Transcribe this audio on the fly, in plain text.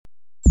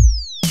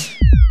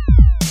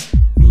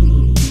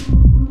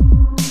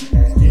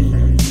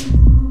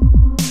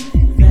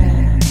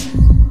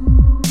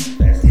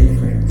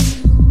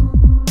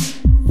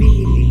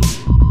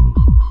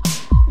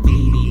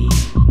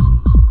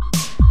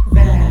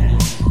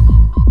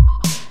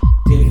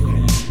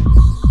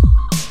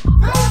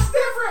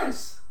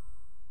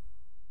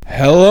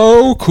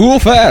Hello, cool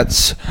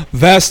fats.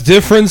 Vast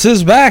Difference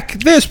is back.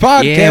 This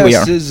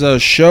podcast is a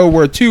show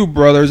where two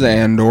brothers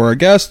and or a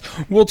guest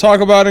will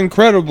talk about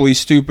incredibly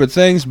stupid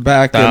things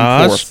back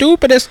and forth.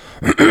 Stupidest.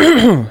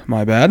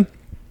 My bad.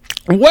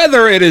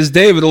 Whether it is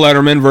David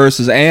Letterman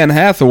versus Anne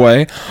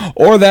Hathaway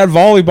or that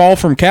volleyball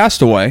from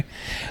Castaway,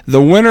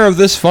 the winner of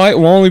this fight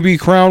will only be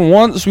crowned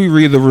once we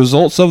read the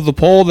results of the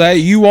poll that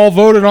you all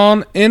voted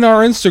on in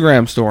our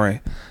Instagram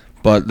story.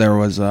 But there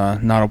was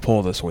not a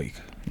poll this week.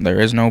 There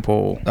is no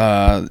poll.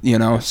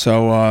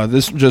 So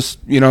this just,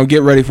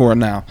 get ready for it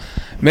now.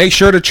 Make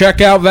sure to check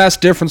out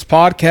Vast Difference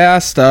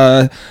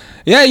Podcast.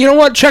 Yeah, you know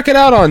what? Check it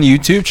out on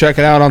YouTube. Check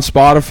it out on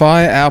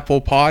Spotify, Apple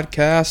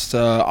Podcasts,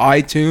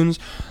 iTunes.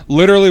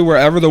 Literally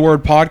wherever the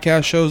word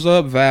podcast shows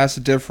up,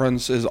 Vast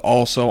Difference is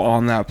also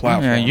on that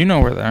platform. Yeah, you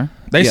know we're there.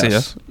 They see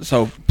us.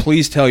 So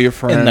please tell your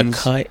friends. In the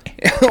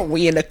cut.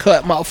 We in the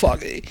cut,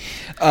 motherfucker.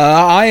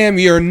 I am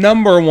your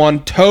number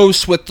one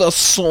toast with the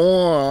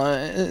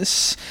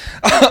sauce,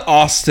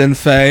 Austin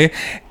Faye.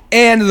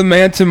 And the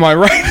man to my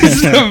right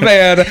is the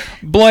man,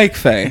 Blake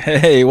Faye.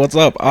 Hey, what's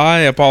up? I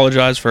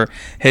apologize for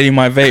hitting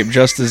my vape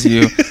just as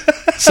you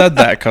said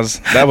that, because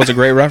that was a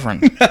great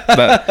reference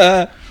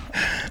that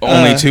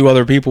only two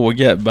other people would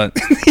get, but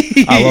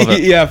I love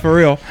it. Yeah, for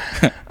real.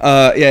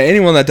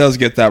 Anyone that does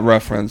get that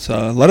reference,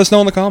 let us know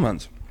in the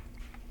comments.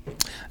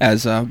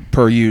 As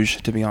per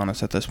usual, to be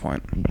honest, at this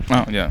point.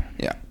 Oh, yeah.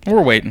 Yeah.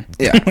 We're waiting.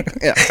 Yeah.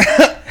 Yeah.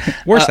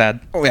 We're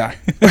sad. Oh, yeah.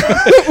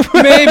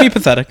 Maybe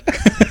pathetic.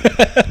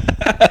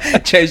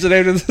 Change the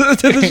name to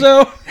the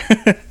show.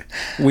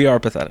 We are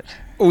pathetic.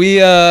 We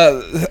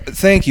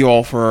thank you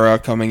all for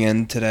coming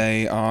in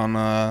today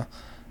on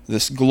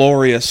this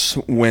glorious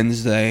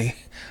Wednesday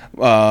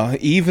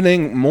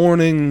evening,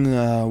 morning,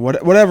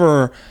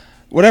 whatever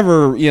what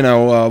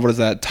is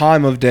that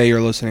time of day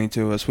you're listening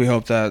to us. We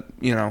hope that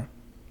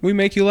we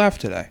make you laugh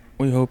today.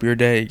 We hope your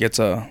day gets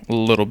a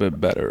little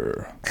bit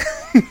better.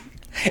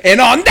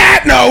 And on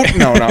that note,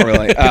 no, not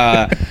really.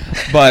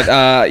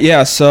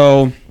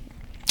 So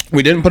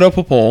we didn't put up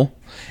a poll.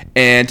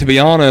 And to be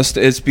honest,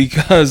 it's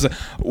because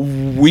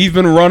we've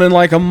been running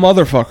like a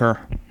motherfucker.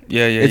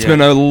 Yeah. It's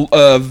been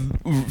a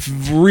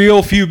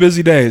real few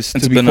busy days,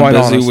 It's to be been quite a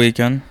busy honest.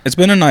 weekend. It's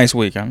been a nice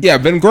weekend. Yeah,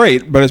 been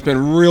great, but it's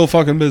been real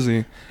fucking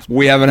busy.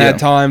 We haven't had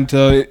time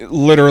to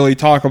literally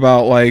talk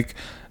about,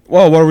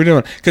 what are we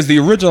doing? Because the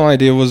original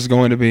idea was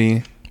going to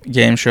be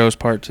Game shows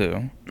part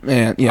 2.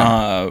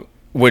 And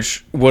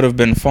which would have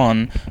been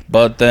fun,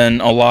 but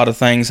then a lot of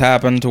things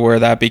happened to where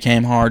that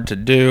became hard to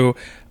do.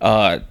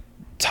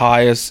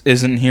 Tyus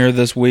isn't here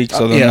this week,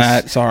 so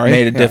then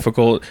made it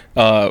difficult,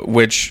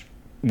 which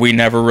we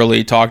never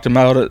really talked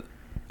about it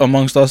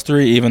amongst us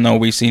three, even though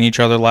we seen each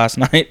other last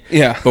night.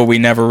 Yeah. But we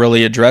never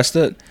really addressed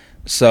it,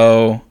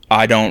 so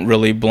I don't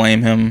really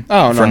blame him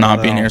for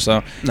not being here.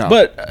 So,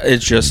 but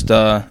it's just,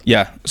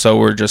 so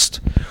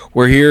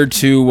we're here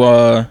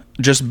to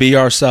just be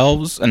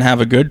ourselves and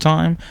have a good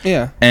time.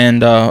 Yeah.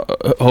 And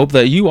hope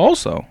that you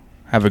also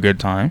have a good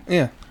time.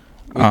 Yeah.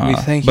 We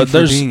thank you but for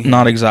there's being here.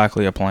 not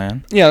exactly a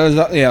plan. Yeah,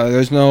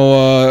 there's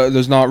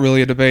not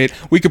really a debate.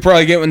 We could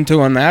probably get into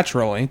one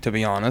naturally, to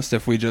be honest,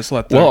 if we just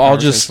let that. Well,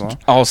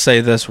 I'll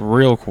say this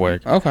real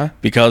quick. Okay.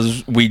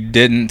 Because we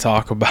didn't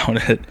talk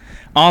about it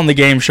on the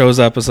game shows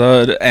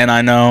episode, and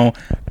I know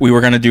we were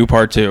going to do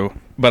part 2,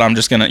 but I'm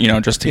just going to,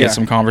 just to get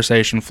some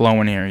conversation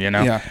flowing here,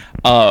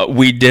 Yeah.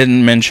 We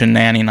didn't mention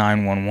Nanny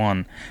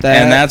 911.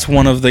 And that's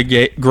one of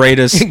the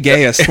greatest...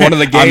 Gayest. One of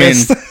the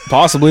gayest. I mean,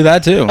 possibly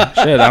that too.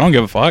 Shit, I don't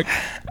give a fuck.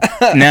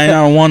 Nanny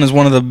 911 is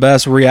one of the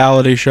best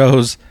reality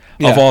shows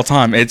of all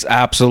time. It's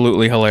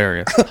absolutely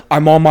hilarious.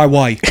 I'm on my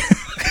way.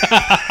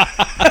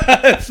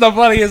 It's the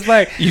funniest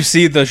thing. You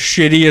see the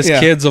shittiest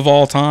kids of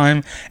all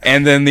time,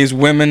 and then these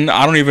women,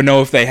 I don't even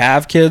know if they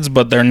have kids,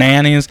 but they're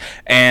nannies,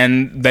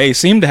 and they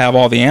seem to have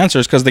all the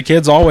answers because the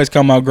kids always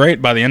come out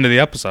great by the end of the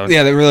episode.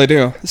 Yeah, they really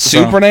do.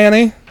 Super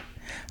nanny?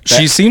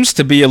 She seems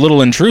to be a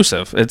little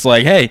intrusive. It's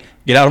like, hey,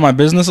 get out of my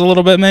business a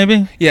little bit,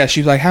 maybe? Yeah,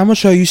 she's like, how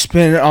much are you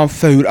spending on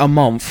food a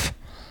month?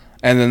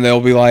 And then they'll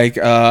be like,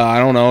 I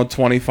don't know,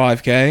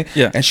 $25K.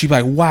 Yeah. And she's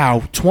like,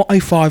 wow,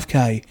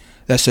 $25K.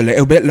 That's a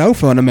little bit low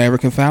for an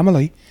American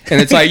family.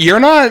 And it's like, you're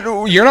not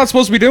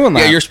supposed to be doing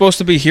that. Yeah, you're supposed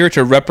to be here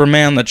to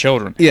reprimand the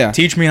children. Yeah.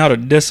 Teach me how to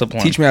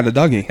discipline. Teach me how to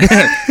Dougie.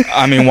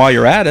 I mean, while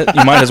you're at it,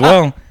 you might as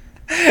well.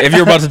 If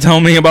you're about to tell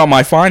me about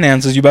my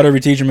finances, you better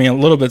be teaching me a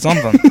little bit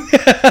something.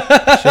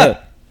 Shit.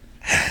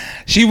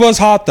 She was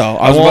hot, though.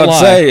 I was about to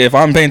say, if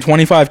I'm paying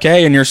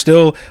 $25K and you're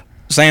still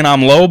saying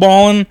I'm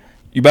lowballing,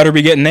 you better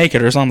be getting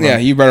naked or something. Yeah,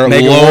 you better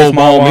Make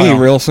lowball me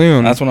real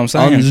soon. That's what I'm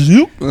saying.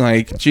 Unzoop.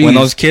 Like, geez. When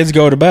those kids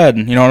go to bed,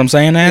 you know what I'm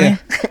saying, Annie?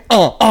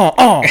 Yeah.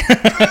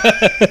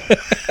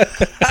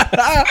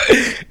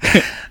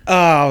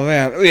 Oh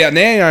man, yeah.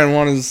 Nanny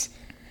 911 is.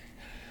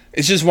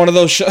 It's just one of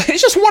those.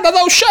 It's just one of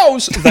those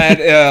shows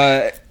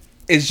that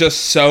is just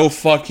so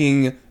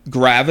fucking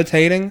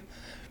gravitating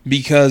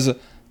because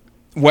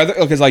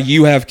like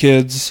you have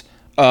kids.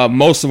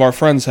 Most of our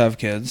friends have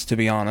kids, to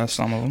be honest.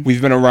 Some of them.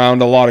 We've been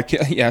around a lot of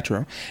kids. Yeah,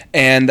 true.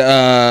 And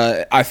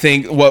I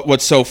think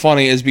what's so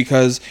funny is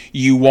because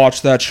you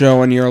watch that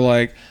show and you're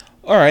like,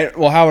 all right,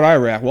 well, how would I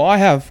react? Well, I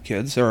have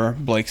kids, or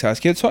Blake's has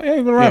kids, so I've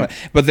been around it.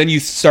 But then you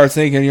start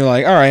thinking, you're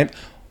like, all right,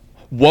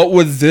 what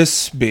would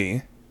this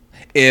be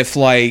if,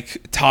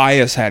 like,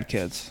 Tyus had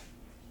kids?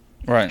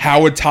 Right.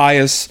 How would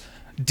Tyus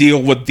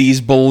deal with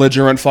these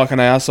belligerent fucking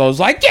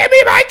assholes? Like, give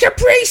me my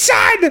Capri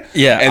Sun!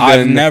 Yeah, and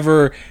I've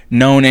never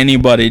known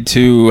anybody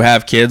to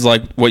have kids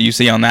like what you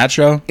see on that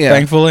show,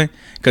 thankfully.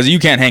 Because you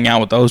can't hang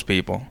out with those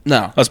people.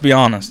 No. Let's be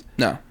honest.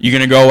 No. You're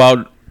going to go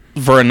out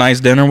for a nice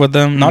dinner with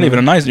them? Not even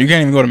a nice... You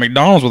can't even go to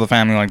McDonald's with a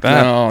family like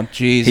that. Oh,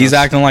 Jesus. He's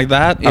acting like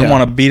that? I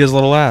want to beat his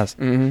little ass.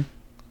 Mm-hmm.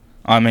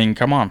 I mean,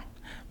 come on.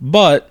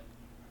 But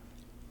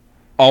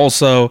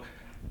also...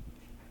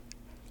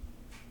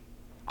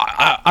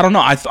 I don't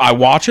know. I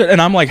watch it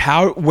and I'm like,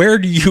 how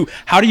do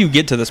you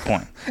get to this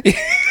point?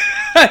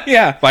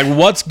 Yeah. Like,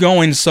 what's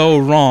going so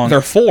wrong?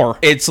 They're 4.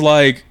 It's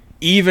like,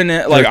 even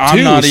like,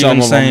 I'm not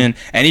even saying,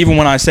 and even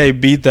when I say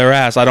beat their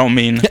ass, I don't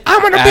mean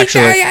I'm gonna beat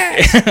their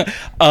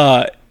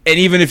ass. And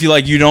even if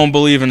you don't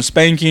believe in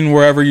spanking,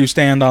 wherever you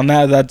stand on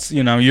that, that's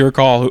your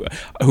call.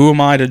 Who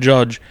am I to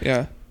judge?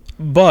 Yeah.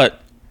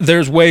 But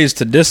there's ways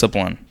to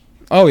discipline.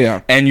 Oh,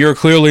 yeah. And you're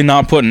clearly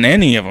not putting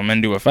any of them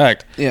into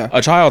effect. Yeah. A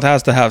child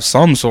has to have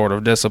some sort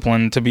of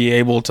discipline to be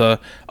able to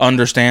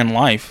understand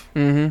life.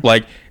 Mm-hmm.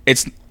 Like,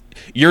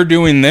 you're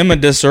doing them a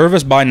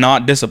disservice by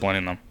not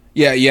disciplining them.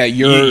 Yeah, yeah.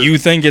 You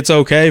think it's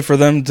okay for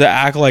them to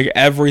act like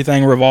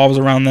everything revolves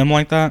around them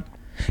like that?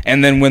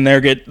 And then when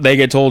they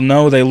get told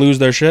no, they lose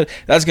their shit.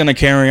 That's going to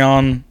carry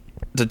on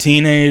to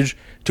teenage,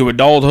 to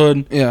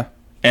adulthood. Yeah.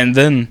 And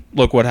then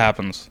look what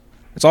happens.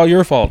 It's all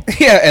your fault.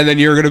 Yeah, and then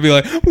you're going to be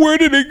like, where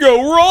did it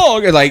go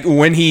wrong? And like,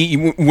 when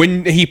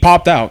he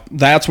popped out,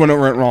 that's when it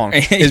went wrong.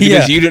 It's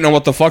because you didn't know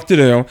what the fuck to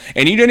do,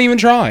 and you didn't even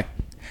try.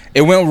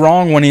 It went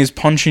wrong when he's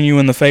punching you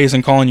in the face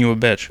and calling you a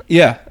bitch.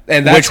 Yeah,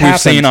 and that's which we've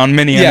seen on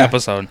many an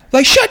episode.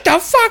 Like, shut the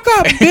fuck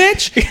up,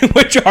 bitch!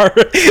 Which are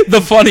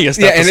the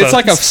funniest episodes. And it's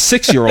like a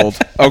 6-year-old,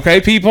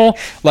 okay, people?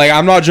 Like,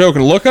 I'm not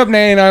joking. Look up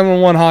Nanny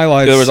 911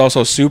 highlights. There was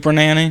also Super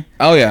Nanny.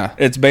 Oh, yeah.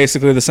 It's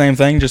basically the same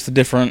thing, just a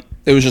different...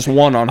 It was just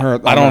one on her.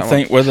 I don't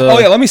think with a... Oh,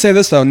 yeah, let me say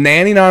this, though.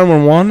 Nanny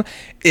 911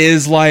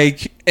 is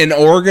like an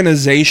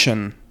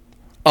organization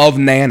of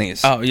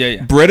nannies. Oh, yeah,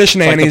 yeah. British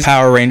nannies. Like the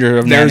Power Ranger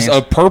of nannies. There's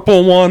a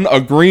purple one,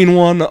 a green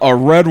one, a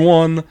red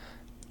one,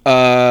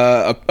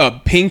 a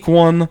pink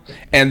one,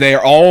 and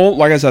they're all,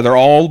 like I said, they're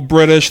all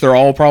British. They're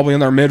all probably in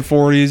their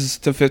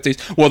mid-40s to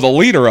 50s. Well, the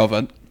leader of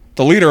the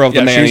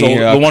nanny she's old,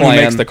 the one clan,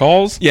 who makes the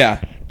calls?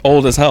 Yeah.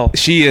 Old as hell.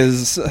 She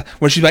is,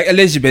 when she's like,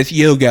 Elizabeth,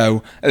 you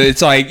go.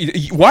 It's like,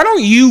 why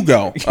don't you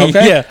go?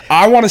 Okay? Yeah.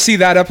 I want to see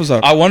that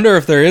episode. I wonder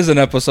if there is an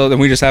episode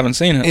and we just haven't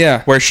seen it.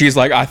 Yeah. Where she's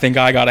like, I think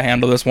I got to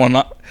handle this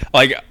one.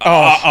 Like,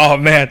 oh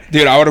man.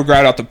 Dude, I would have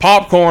grabbed out the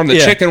popcorn, the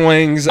chicken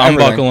wings, I'm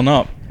everything. buckling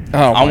up.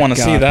 Oh, I want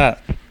to see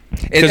that.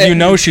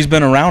 Because she's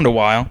been around a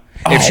while.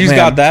 If she's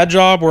got that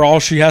job where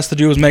all she has to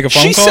do is make a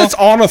phone call. She sits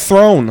on a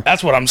throne.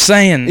 That's what I'm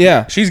saying.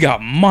 Yeah. She's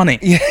got money.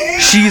 Yeah.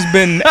 She's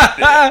been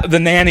the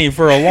nanny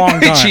for a long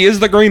time. She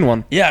is the green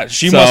one. Yeah,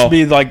 she must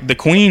be like the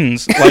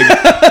queen's.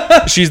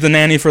 Like, she's the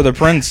nanny for the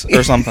prince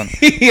or something.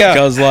 Yeah.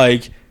 Because,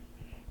 like,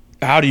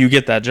 how do you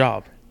get that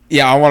job?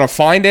 Yeah, I want to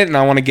find it and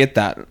I want to get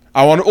that.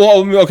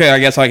 Okay, I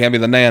guess I can't be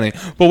the nanny.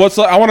 But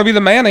I want to be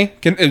the Manny.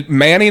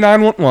 Manny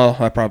 911? Well,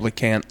 I probably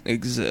can't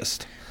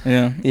exist.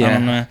 Yeah. I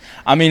don't know.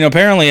 I mean,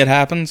 apparently it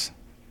happens.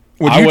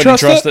 Would you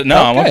trust it?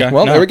 No, okay.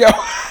 Well, there we go.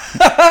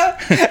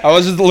 I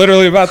was just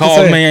literally about to say.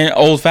 Called me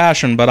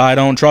old-fashioned, but I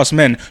don't trust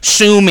men.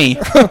 Sue me.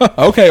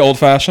 Okay,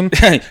 old-fashioned.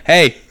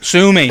 Hey,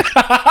 sue me.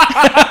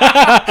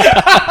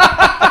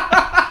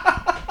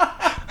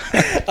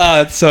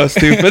 It's so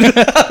stupid.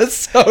 It's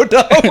so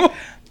dumb.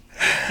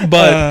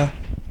 But,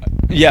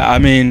 yeah, I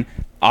mean,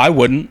 I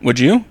wouldn't. Would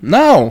you?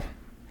 No.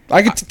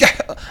 I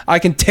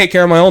can take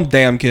care of my own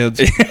damn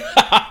kids.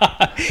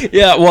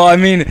 Yeah, well, I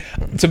mean,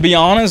 to be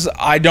honest,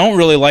 I don't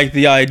really like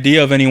the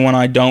idea of anyone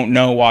I don't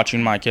know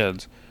watching my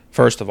kids,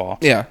 first of all.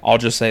 Yeah. I'll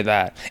just say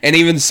that. And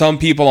even some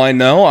people I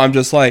know, I'm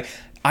just like,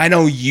 I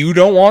know you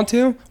don't want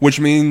to, which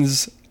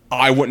means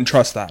I wouldn't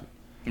trust that.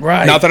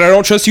 Right. Not that I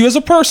don't trust you as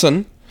a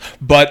person,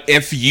 but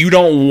if you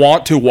don't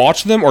want to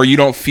watch them or you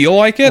don't feel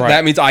like it,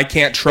 that means I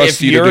can't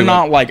trust you to do it. If you're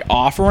not, like,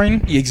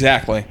 offering.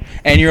 Exactly.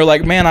 And you're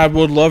like, man, I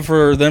would love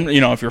for them,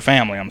 if you're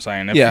family, I'm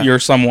saying. If you're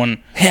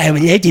someone. I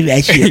would love to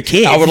watch your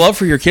kids. I would love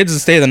for your kids to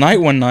stay the night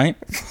one night.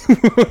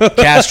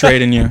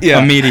 Castrating you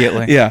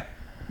immediately. Yeah.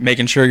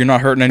 Making sure you're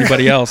not hurting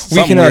anybody else.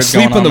 We can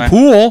sleep in the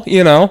pool,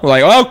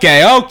 Like,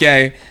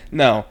 okay.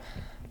 No.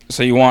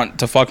 So you want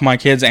to fuck my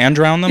kids and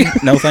drown them?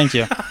 No, thank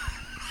you.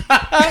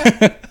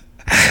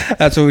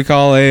 That's what we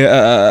call a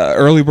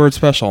early bird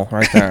special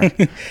right there.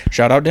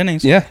 Shout out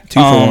Denny's. Yeah, 2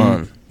 for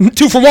 1.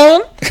 2 for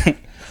 1?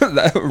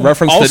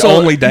 Reference also, to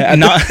only dad.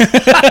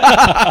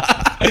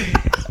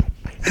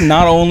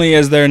 Not only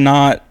is there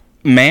not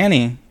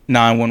Manny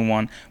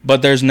 911,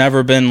 but there's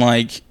never been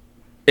like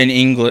in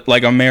England,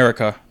 like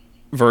America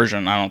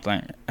version, I don't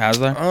think. Has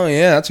there? Oh,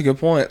 yeah, that's a good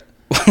point.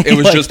 It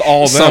was like just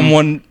all of them.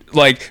 Someone,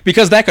 like,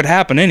 because that could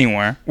happen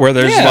anywhere, where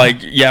there's,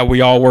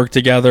 we all work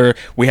together,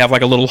 we have,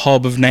 like, a little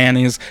hub of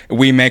nannies,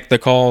 we make the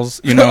calls,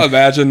 you know.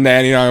 Imagine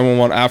Nanny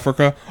 911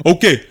 Africa.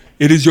 Okay,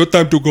 it is your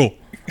time to go.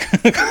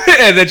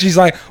 And then she's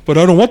like, but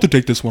I don't want to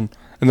take this one.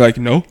 And they're like,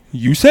 no,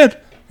 you said.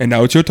 And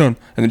now it's your turn.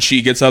 And then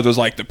she gets up. There's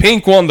like the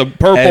pink one, the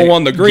purple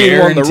one, the green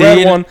one, the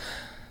red one.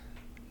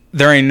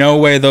 There ain't no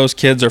way those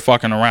kids are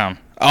fucking around.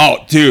 Oh,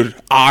 dude,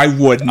 I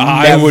would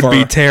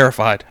be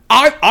terrified.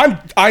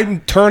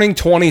 I'm turning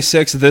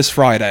 26 this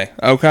Friday,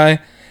 okay?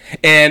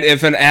 And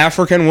if an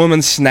African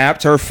woman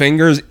snapped her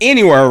fingers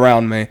anywhere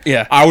around me,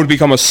 I would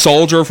become a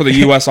soldier for the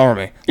U.S.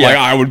 Army. Like,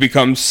 I would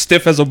become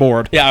stiff as a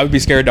board. Yeah, I would be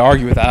scared to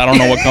argue with that. I don't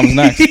know what comes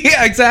next.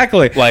 Yeah,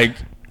 exactly. Like,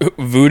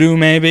 voodoo,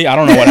 maybe? I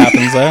don't know what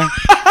happens there.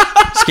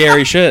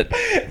 Scary shit.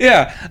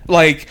 Yeah,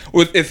 like,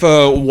 if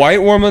a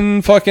white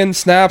woman fucking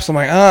snaps, I'm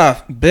like,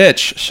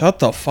 bitch, shut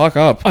the fuck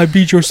up. I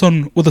beat your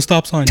son with a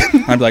stop sign.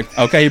 I'm like,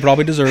 okay, you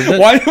probably deserved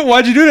it.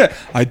 Why'd you do that?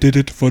 I did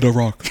it for The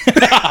Rock.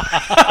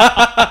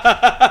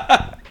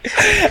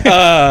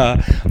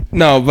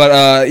 No,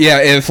 but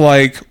if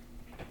like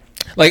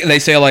they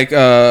say like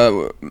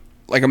a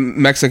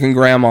Mexican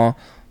grandma,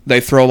 they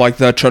throw like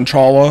the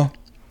chinchilla.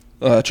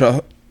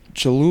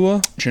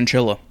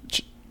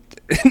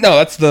 No,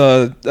 that's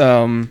the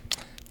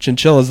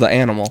chinchilla's the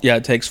animal. Yeah,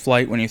 it takes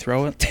flight when you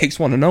throw it. Takes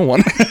one to know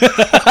one. Takes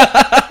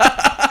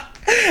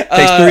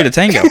 3 to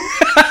tango.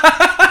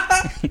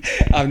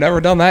 I've never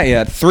done that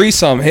yet.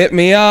 Threesome, hit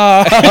me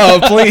up,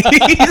 please.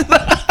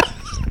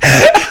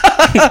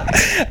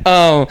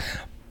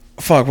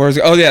 Fuck, where's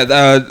it? Oh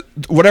yeah,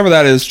 whatever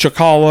that is,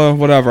 chacala,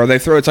 whatever. They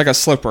throw, it's like a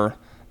slipper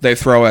they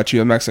throw at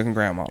you, a Mexican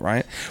grandma,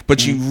 right?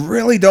 But you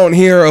really don't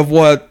hear of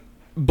what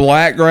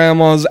black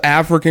grandmas,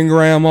 African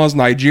grandmas,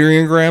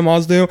 Nigerian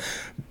grandmas do.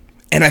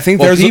 And I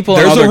think there's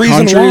a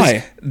reason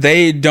why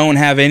they don't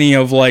have any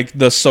of like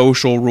the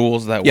social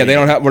rules that they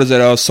don't have. What is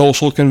it?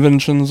 Social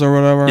conventions or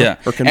whatever. Yeah,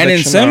 or and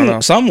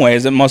in some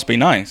ways it must be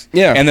nice.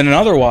 Yeah, and then in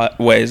other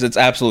ways it's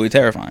absolutely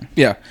terrifying.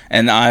 Yeah,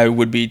 and I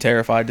would be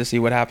terrified to see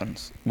what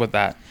happens with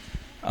that.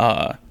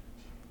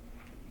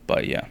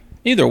 But yeah,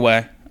 either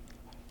way,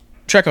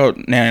 check out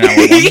Nanny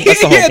 911.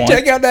 That's the whole point.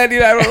 Check out Nanny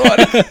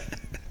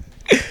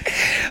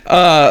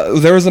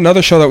 911. There was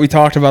another show that we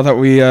talked about that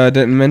we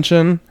didn't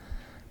mention.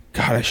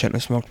 God, I shouldn't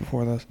have smoked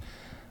before this.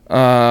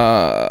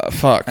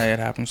 Fuck. Hey, it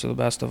happens to the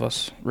best of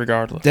us,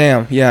 regardless.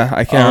 Damn, yeah,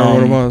 I can't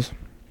remember what it was.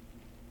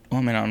 Well,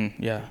 I mean,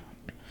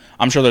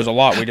 I'm sure there's a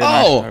lot we didn't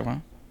actually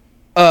talk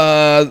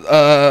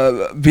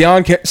about.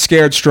 Beyond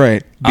Scared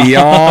Straight.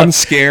 Beyond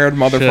Scared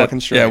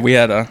motherfucking Straight. Yeah, we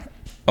had a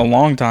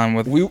long time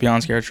with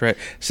Beyond Scared Straight.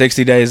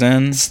 60 Days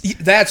In.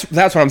 That's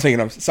what I'm thinking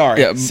of.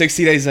 Sorry. Yeah,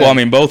 60 Days In. Well, I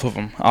mean, both of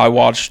them. I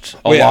watched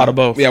a lot of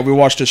both. Yeah, we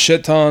watched a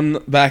shit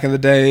ton back in the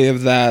day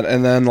of that,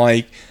 and then,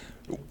 like,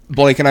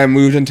 Blake and I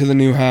moved into the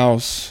new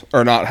house,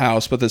 or not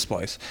house, but this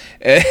place.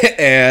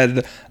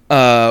 And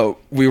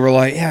we were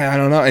like, I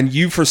don't know. And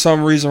you, for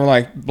some reason, were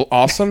like,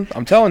 Austin,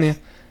 I'm telling you,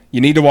 you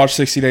need to watch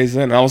 60 Days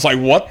In. And I was like,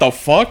 what the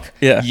fuck?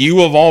 Yeah.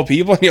 You of all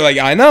people? And you're like,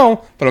 I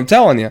know, but I'm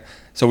telling you.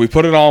 So we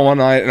put it on one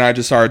night, and I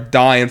just started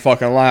dying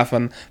fucking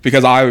laughing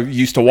because I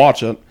used to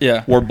watch it.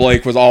 Yeah. Where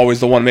Blake was always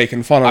the one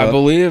making fun of it. I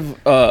believe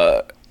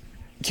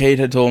Kate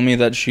had told me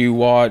that she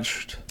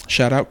watched...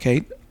 Shout out,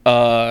 Kate.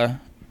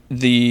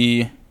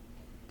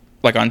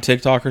 Like on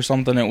TikTok or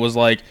something, it was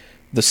like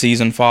the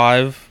season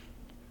 5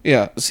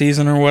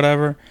 season or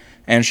whatever,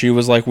 and she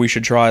was like, we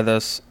should try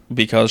this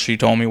because she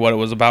told me what it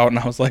was about, and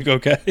I was like,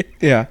 okay.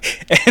 Yeah.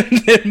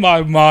 And then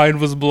my mind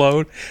was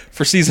blown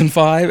for season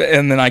 5,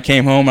 and then I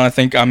came home and I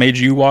think I made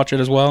you watch it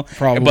as well.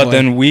 Probably. But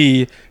then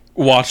we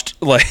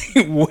watched like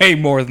way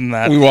more than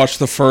that. We watched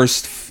the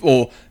first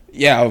 1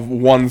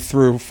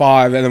 through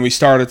 5, and then we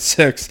started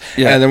 6,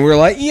 and then we were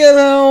like,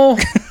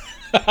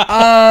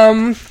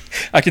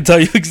 I can tell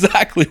you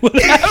exactly what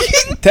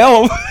happened.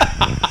 Tell him.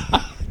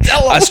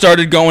 I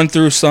started going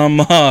through some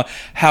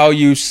how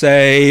you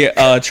say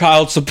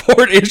child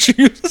support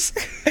issues.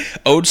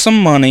 Owed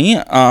some money.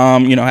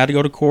 Had to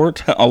go to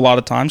court a lot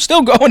of times.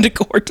 Still going to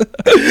court.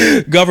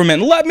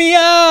 Government, let me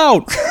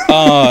out.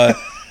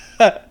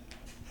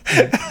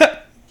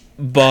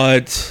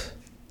 But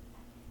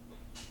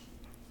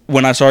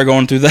when I started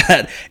going through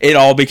that, it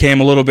all became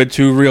a little bit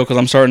too real because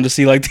I'm starting to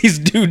see like these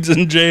dudes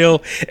in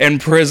jail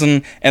and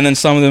prison, and then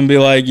some of them be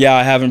like,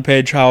 I haven't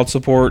paid child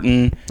support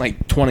in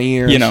like 20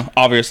 years.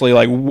 Obviously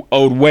like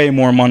owed way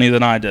more money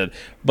than I did,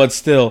 but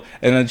still.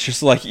 And it's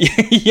just like,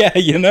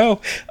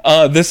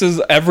 this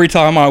is every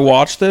time I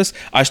watch this,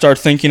 I start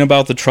thinking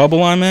about the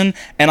trouble I'm in,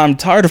 and I'm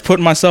tired of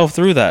putting myself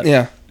through that.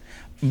 Yeah.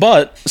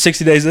 But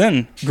 60 Days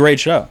In,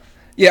 great show.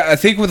 Yeah, I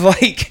think with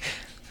like...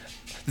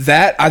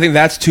 I think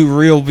that's too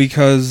real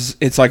because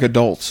it's like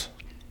adults.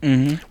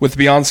 Mm-hmm. With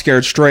Beyond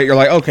Scared Straight, you're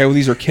like, okay, well,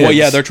 these are kids. Well,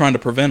 yeah, they're trying to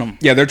prevent them.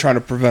 Yeah, they're trying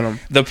to prevent them.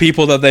 The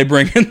people that they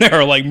bring in there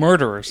are like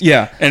murderers.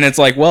 Yeah. And it's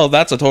like, well,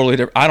 that's a totally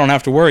different... I don't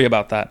have to worry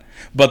about that.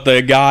 But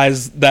the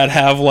guys that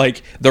have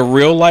like the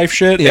real life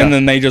shit, and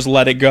then they just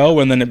let it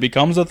go, and then it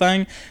becomes a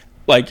thing,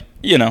 like,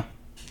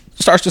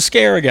 starts to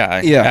scare a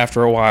guy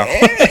after a while.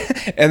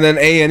 And then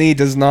A&E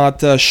does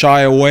not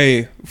shy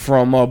away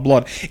from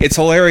blood. It's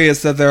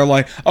hilarious that they're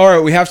like, all right,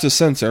 we have to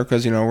censor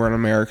because, we're an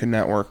American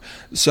network.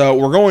 So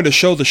we're going to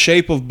show the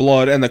shape of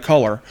blood and the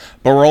color,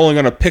 but we're only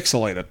going to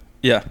pixelate it.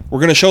 Yeah. We're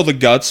going to show the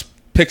guts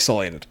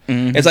pixelated.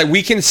 Mm-hmm. It's like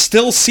we can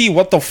still see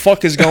what the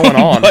fuck is going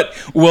on. But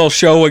we'll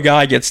show a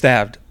guy get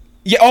stabbed.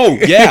 Yeah. Oh,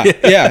 yeah.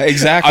 Yeah,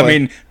 exactly. I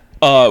mean,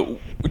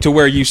 to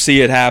where you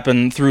see it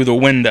happen through the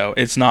window.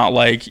 It's not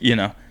like, you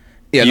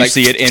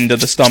see it into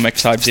the stomach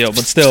type deal,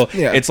 but still,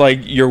 it's like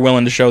you're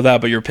willing to show that,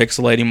 but you're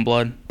pixelating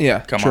blood. Yeah,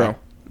 come on.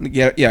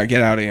 Get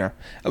out of here.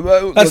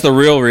 That's the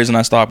real reason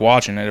I stopped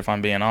watching it, if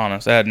I'm being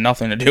honest. It had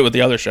nothing to do with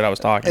the other shit I was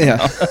talking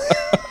about.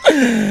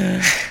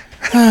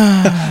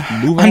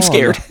 I'm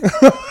scared.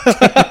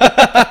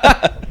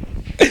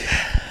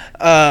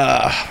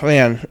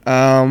 Man.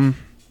 I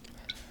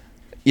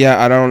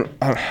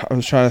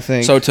was trying to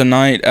think. So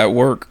tonight at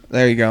work.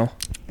 There you go.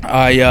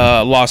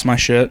 I lost my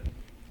shit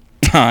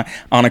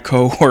on a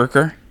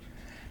coworker.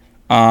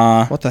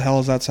 What the hell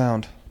is that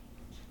sound?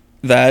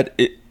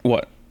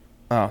 What?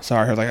 Oh,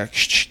 sorry. I heard like a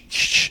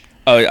shh.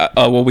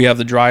 Well, we have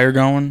the dryer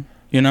going,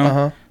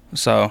 Uh-huh.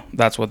 So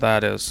that's what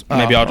that is.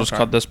 Maybe I'll just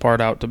cut this part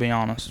out, to be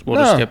honest. We'll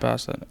just skip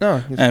past it.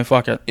 No. And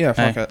fuck it. Yeah,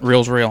 fuck it.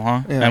 Real's real,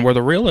 huh? Yeah. And we're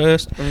the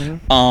realist.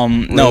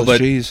 Mm-hmm. No, but...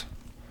 Geez.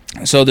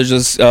 So there's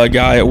this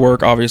guy at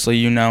work,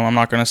 obviously, I'm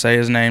not going to say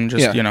his name,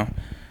 just,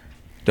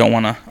 don't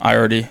want to... I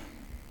already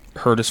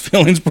hurt his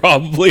feelings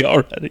probably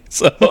already,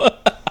 so...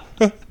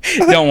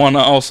 don't want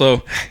to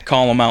also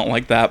call him out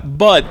like that.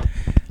 But,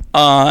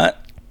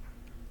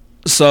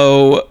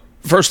 so...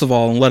 First of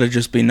all, let it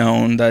just be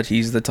known that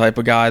he's the type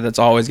of guy that's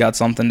always got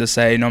something to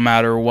say no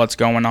matter what's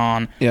going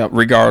on,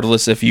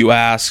 regardless if you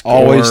ask.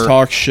 Always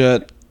talk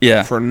shit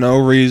for no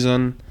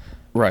reason.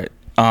 Right.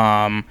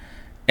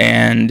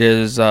 And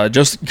is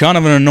just kind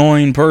of an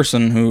annoying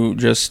person who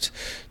just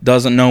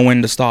doesn't know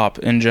when to stop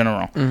in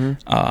general.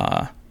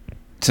 Mm-hmm.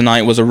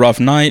 Tonight was a rough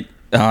night.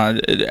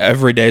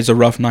 Every day's a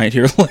rough night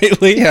here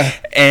lately. Yeah.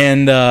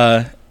 And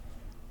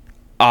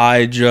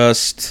I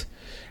just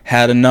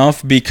had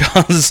enough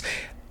because...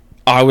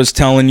 I was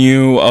telling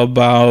you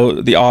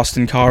about the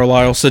Austin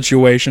Carlisle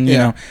situation,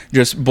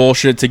 just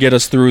bullshit to get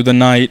us through the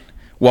night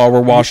while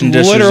we're washing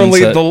dishes.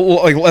 Literally,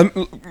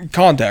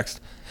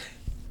 context.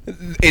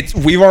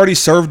 We've already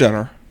served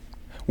dinner.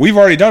 We've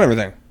already done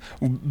everything.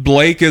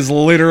 Blake is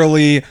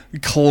literally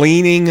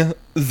cleaning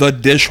the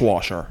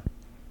dishwasher.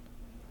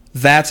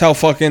 That's how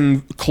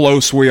fucking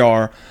close we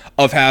are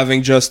of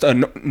having just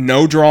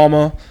no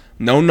drama,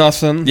 no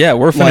nothing. Yeah,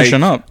 we're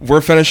finishing up.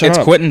 We're finishing up.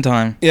 It's quitting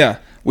time. Yeah.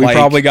 We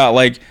probably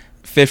got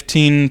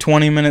 15,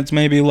 20 minutes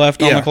maybe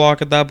left on the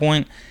clock at that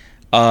point.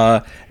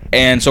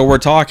 And so we're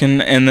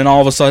talking, and then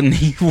all of a sudden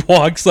he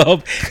walks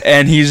up,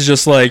 and he's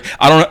just like,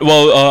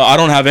 I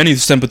don't have any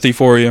sympathy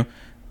for you.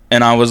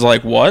 And I was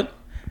like, what?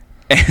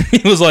 And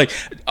he was like,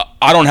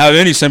 I don't have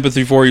any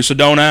sympathy for you, so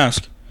don't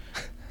ask.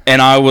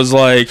 And I was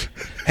like,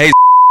 hey,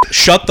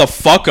 shut the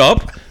fuck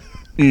up.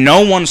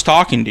 No one's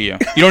talking to you.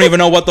 You don't even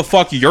know what the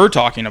fuck you're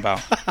talking about.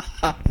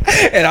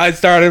 And I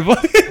started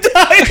fucking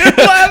dying and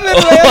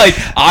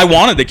laughing. I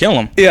wanted to kill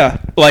him. Yeah.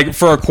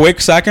 For a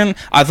quick second,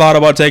 I thought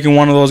about taking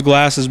one of those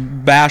glasses,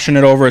 bashing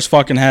it over his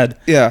fucking head.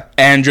 Yeah.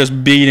 And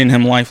just beating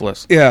him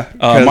lifeless. Yeah.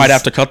 Might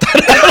have to cut that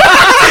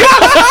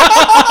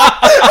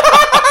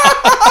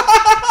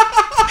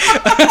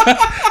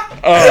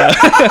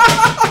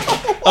out.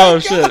 Oh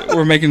shit!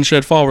 We're making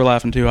shit fall. We're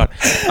laughing too hard.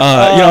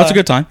 It's a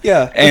good time.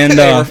 Yeah, and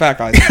we're fat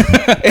guys.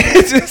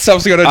 It's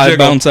something gonna jiggle. I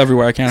bounce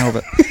everywhere. I can't help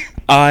it.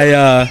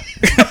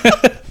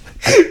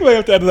 We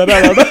have to edit that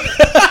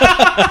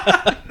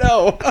out.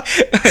 No,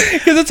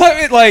 because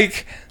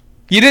it's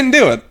you didn't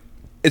do it.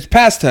 It's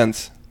past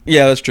tense.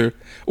 Yeah, that's true.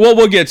 Well,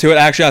 we'll get to it.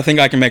 Actually, I think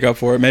I can make up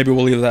for it. Maybe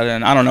we'll leave that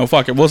in. I don't know.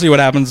 Fuck it. We'll see what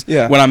happens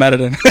when I'm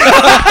editing.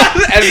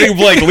 Editing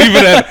Blake, leave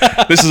it in.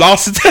 This is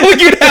Austin telling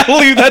you how to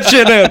leave that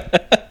shit in.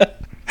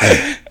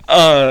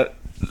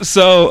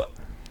 So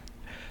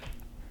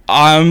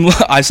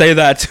I say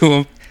that to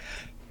him,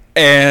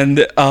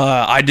 and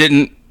I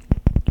didn't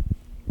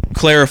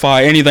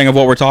clarify anything of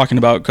what we're talking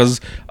about because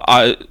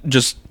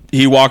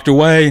he walked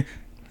away.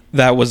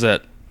 That was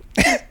it.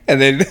 And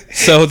then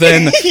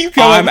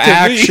I'm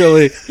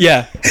actually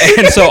yeah,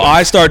 and so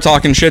I start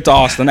talking shit to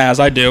Austin as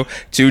I do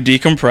to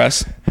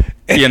decompress,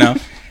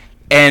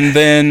 and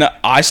then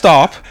I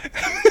stop.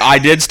 I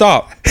did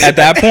stop at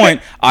that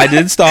point. I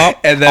did stop,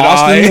 and then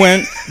Austin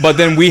went, but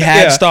then we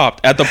had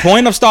stopped at the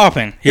point of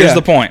stopping. Here's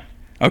the point,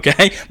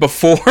 okay?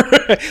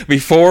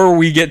 Before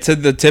we get to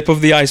the tip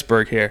of the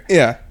iceberg here,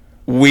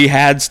 we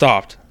had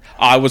stopped.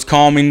 I was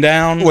calming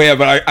down. Well, yeah,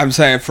 but I'm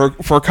saying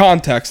for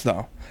context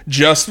though.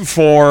 Just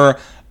for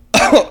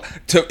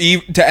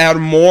to add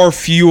more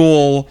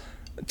fuel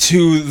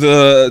to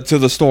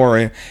the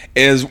story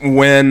is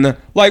when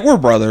we're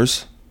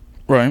brothers,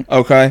 right?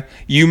 Okay,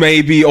 you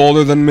may be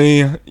older than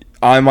me,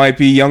 I might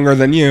be younger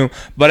than you,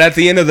 but at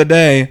the end of the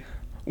day,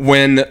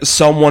 when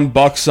someone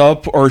bucks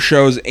up or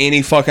shows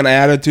any fucking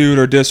attitude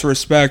or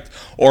disrespect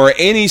or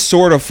any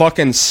sort of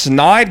fucking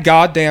snide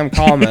goddamn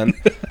comment.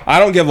 I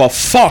don't give a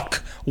fuck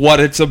what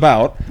it's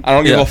about. I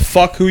don't give a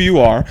fuck who you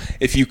are.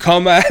 If you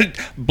come at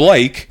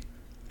Blake,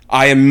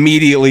 I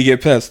immediately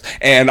get pissed.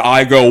 And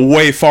I go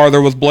way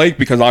farther with Blake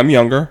because I'm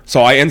younger,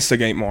 so I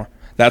instigate more.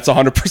 That's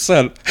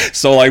 100%.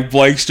 So, like,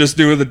 Blake's just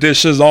doing the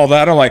dishes, all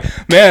that. I'm like,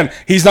 man,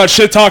 he's not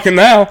shit-talking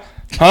now.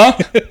 Huh?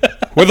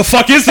 Where the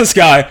fuck is this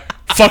guy?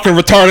 Fucking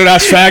retarded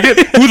ass faggot.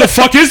 Who the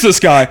fuck is this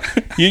guy?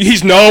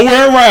 He's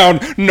nowhere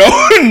around.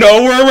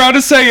 Nowhere around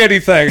to say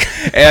anything.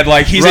 And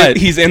like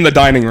he's in the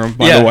dining room,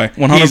 by the way.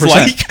 100%. He's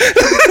like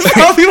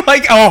probably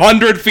like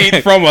 100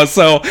 feet from us,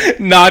 so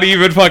not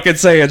even fucking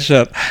saying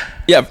shit.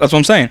 Yeah, that's what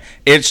I'm saying.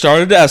 It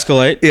started to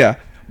escalate. Yeah.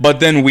 But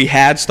then we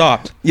had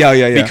stopped.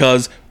 Yeah.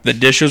 Because the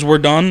dishes were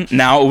done.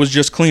 Now it was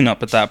just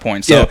cleanup at that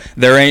point. So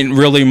there ain't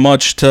really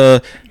much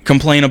to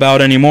complain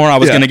about anymore. I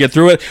was going to get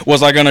through it.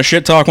 Was I going to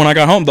shit talk when I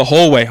got home? The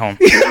whole way home.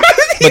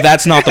 But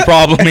that's not the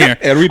problem here.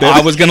 And we did.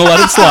 I was going to let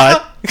it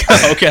slide.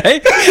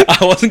 Okay? I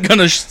wasn't going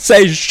to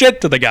say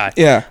shit to the guy.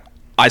 Yeah.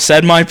 I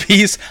said my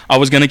piece. I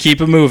was going to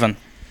keep it moving.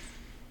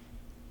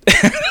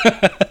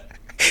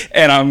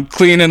 And I'm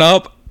cleaning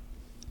up.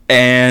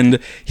 And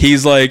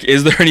he's like,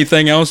 is there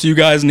anything else you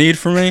guys need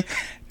from me?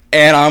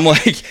 And I'm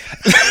like...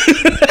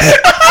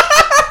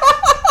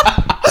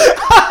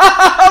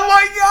 Oh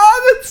my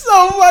god, it's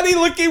so funny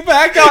looking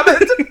back on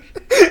it.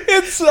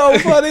 It's so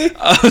funny.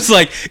 I was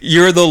like,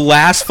 you're the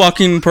last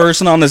fucking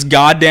person on this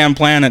goddamn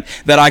planet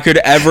that I could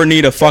ever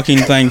need a fucking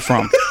thing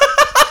from.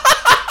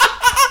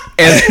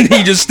 And then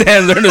he just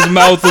stands there and his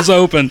mouth is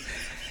open.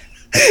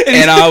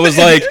 And I was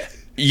like,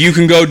 you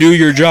can go do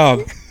your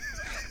job.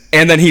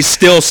 And then he's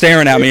still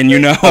staring at me, and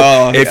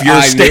if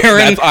you're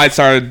staring... I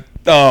started...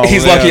 Oh,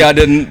 he's lucky I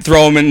didn't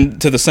throw him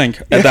into the sink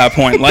at that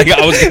point. Like,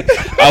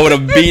 I would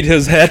have beat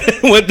his head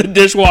with the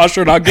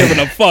dishwasher, not giving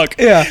a fuck.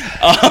 Yeah.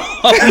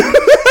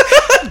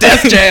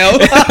 Death jail.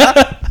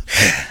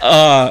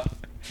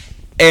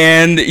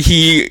 And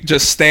he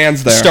just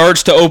stands there.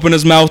 Starts to open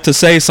his mouth to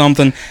say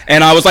something,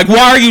 and I was like,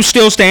 why are you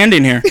still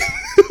standing here?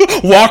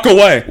 Walk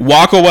away.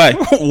 Walk away.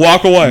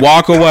 Walk away.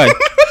 Walk away.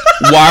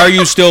 Why are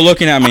you still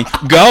looking at me?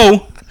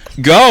 Go.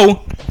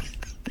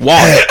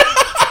 Walk.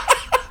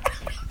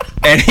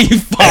 And he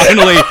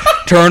finally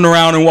turned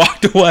around and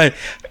walked away.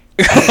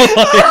 So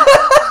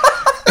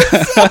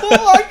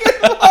fucking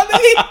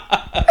funny.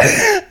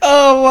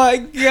 Oh my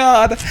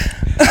god.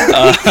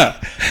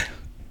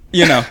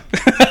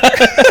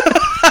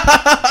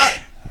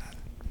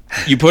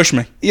 You push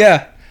me.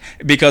 Yeah.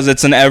 Because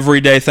it's an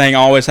everyday thing. I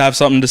always have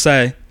something to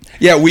say.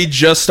 Yeah, we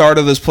just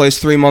started this place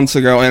 3 months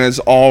ago, and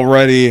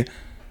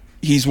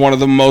he's one of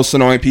the most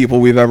annoying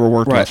people we've ever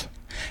worked with.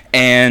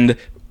 And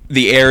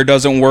the air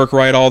doesn't work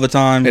right all the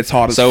time. It's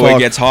hot as fuck. So it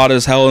gets hot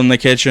as hell in the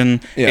kitchen.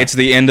 Yeah. It's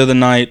the end of the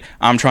night.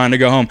 I'm trying to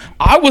go home.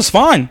 I was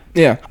fine.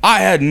 Yeah. I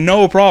had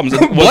no problems.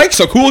 Blake's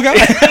a cool guy.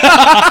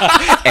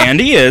 And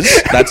he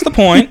is. That's the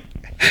point.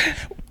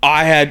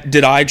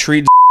 Did I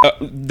treat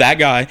that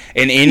guy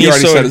in any... You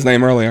already said his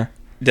name earlier.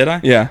 Did I?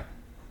 Yeah.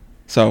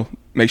 So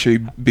make sure you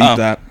beep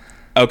that.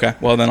 Okay.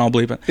 Well, then I'll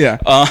bleep it. Yeah.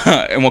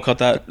 And we'll cut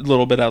that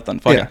little bit out then.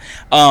 Fuck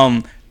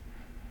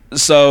it.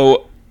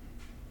 So...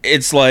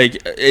 It's like,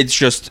 it's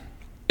just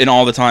an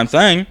all-the-time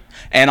thing,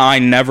 and I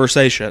never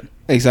say shit.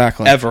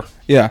 Exactly. Ever.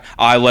 Yeah.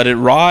 I let it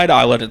ride,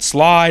 I let it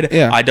slide,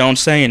 I don't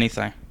say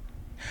anything.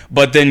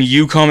 But then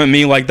you come at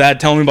me like that,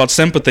 telling me about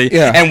sympathy,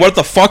 and what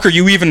the fuck are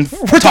you even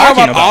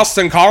talking about?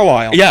 Austin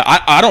Carlisle. Yeah,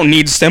 I don't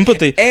need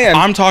sympathy. And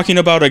I'm talking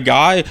about a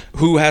guy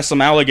who has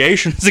some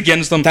allegations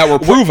against them. That were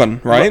proven,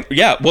 right?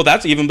 Yeah, well,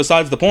 that's even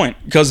besides the point,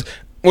 because...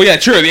 Well, yeah,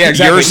 true. Yeah,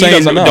 exactly. You're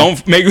saying don't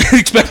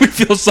expect me to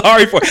feel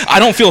sorry for it. I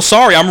don't feel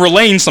sorry. I'm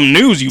relaying some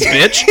news, you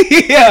bitch.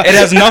 Yeah. It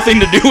has nothing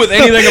to do with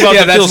anything about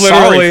to feel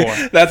sorry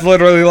for. That's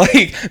literally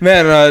like,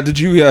 man, did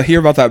you hear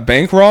about that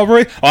bank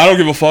robbery? Oh, I don't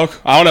give a fuck.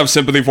 I don't have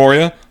sympathy for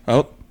you.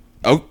 Oh,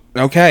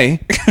 okay.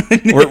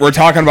 we're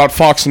talking about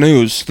Fox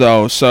News,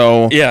 though,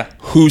 so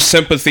whose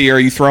sympathy are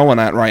you throwing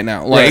at right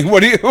now? Like, what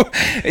do you...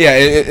 Yeah,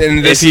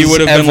 and this if he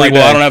would have been like,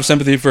 well, I don't have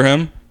sympathy for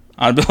him,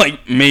 I'd be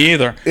like, me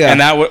either. Yeah.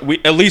 And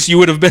at least you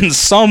would have been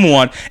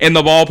somewhat in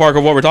the ballpark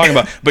of what we're talking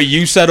about. But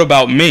you said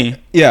about me.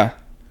 Yeah.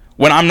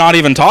 When I'm not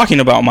even talking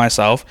about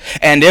myself.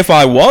 And if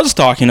I was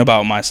talking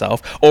about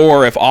myself,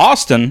 or if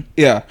Austin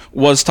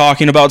was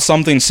talking about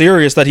something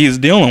serious that he's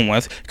dealing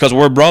with, because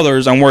we're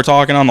brothers and we're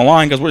talking on the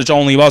line because it's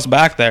only us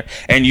back there,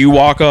 and you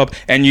walk up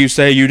and you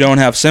say you don't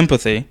have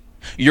sympathy,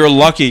 you're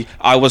lucky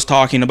I was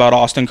talking about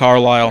Austin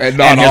Carlisle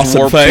and his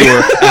Warped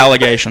Tour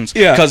allegations.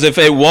 Yeah. Because if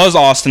it was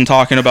Austin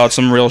talking about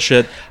some real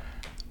shit,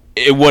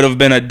 it would have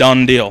been a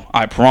done deal.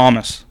 I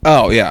promise.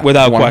 Oh, yeah.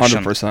 Without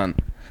 100%. question.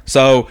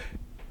 So,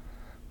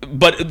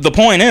 but the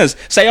point is,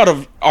 stay out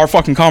of our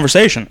fucking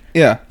conversation.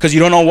 Yeah. Because you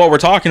don't know what we're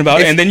talking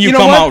about, and then you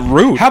come out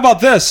rude. How about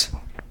this,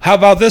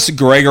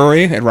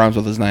 Gregory? It rhymes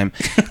with his name.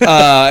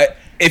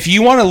 If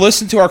you want to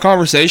listen to our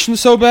conversation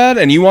so bad,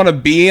 and you want to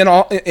be in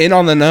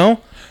on the know,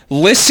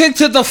 listen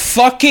to the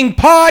fucking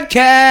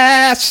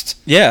podcast.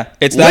 Yeah,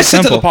 it's that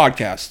listen simple. To the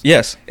podcast.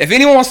 Yes. If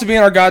anyone wants to be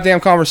in our goddamn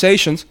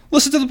conversations,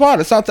 listen to the pod.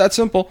 It's not that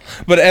simple.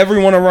 But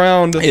everyone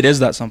around... It is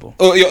that simple.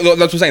 Oh,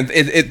 that's what I'm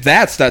saying.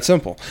 That's that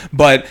simple.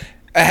 But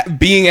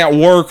being at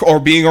work or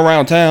being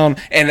around town,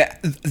 and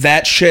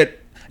that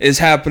shit is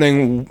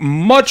happening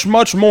much,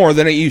 much more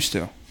than it used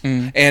to.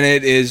 And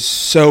it is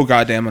so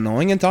goddamn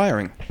annoying and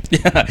tiring.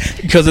 Yeah,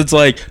 because it's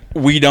like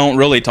we don't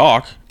really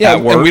talk. Yeah,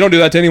 at work. And we don't do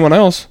that to anyone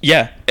else.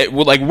 Yeah,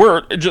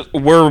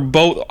 we're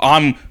both.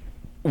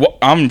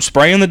 I'm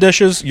spraying the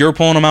dishes. You're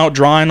pulling them out,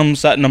 drying them,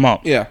 setting them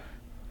up. Yeah,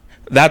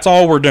 that's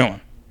all we're doing.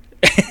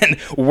 And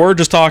we're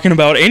just talking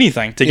about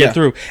anything to get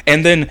through.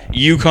 And then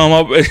you come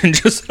up and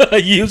just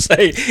you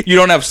say you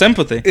don't have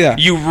sympathy. Yeah,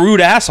 you rude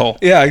asshole.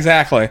 Yeah,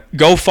 exactly.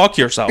 Go fuck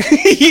yourself.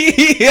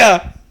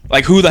 Yeah.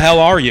 Like, who the hell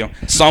are you?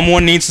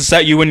 Someone needs to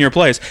set you in your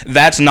place.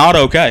 That's not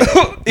okay.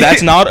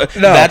 That's not.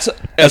 No, that's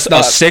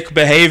a sick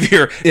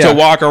behavior to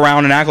walk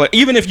around and act like.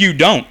 Even if you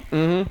don't,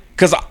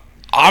 because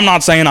I'm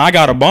not saying I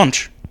got a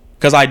bunch,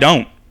 because I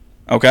don't.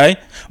 Okay,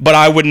 but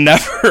I would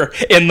never,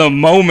 in the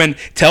moment,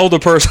 tell the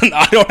person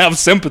I don't have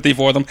sympathy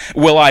for them.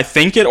 Will I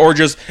think it or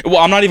just? Well,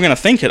 I'm not even gonna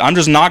think it. I'm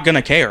just not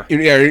gonna care.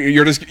 Yeah,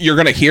 you're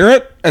gonna hear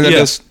it and then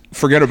just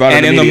forget about it.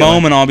 And in the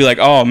moment, I'll be like,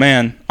 "Oh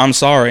man, I'm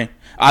sorry.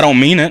 I don't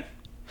mean it."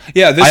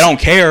 Yeah, I don't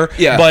care.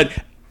 Yeah. But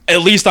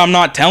at least I'm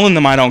not telling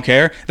them I don't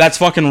care. That's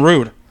fucking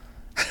rude.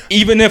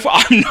 Even if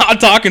I'm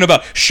not talking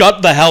about,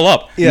 shut the hell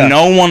up. Yeah.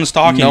 No one's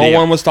talking to you. No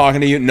one was talking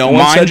to you. No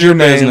one said your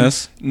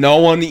business. No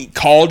one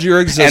called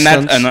your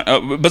existence.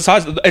 And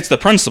besides, it's the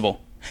principle.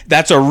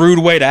 That's a rude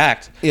way to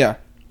act. Yeah.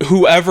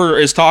 Whoever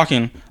is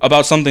talking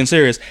about something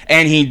serious,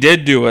 and he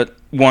did do it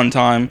one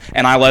time,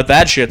 and I let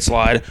that shit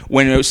slide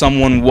when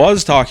someone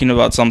was talking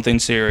about something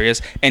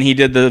serious, and he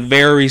did the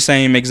very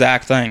same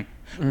exact thing.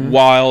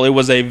 While it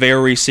was a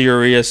very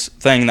serious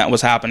thing that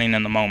was happening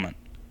in the moment.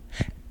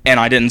 And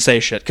I didn't say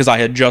shit because I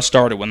had just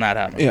started when that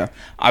happened. Yeah.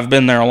 I've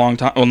been there a long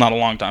time. Well, not a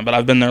long time, but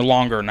I've been there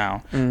longer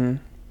now.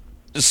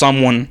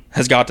 Someone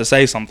has got to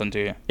say something to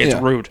you. It's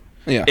rude.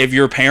 Yeah. If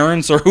your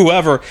parents or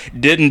whoever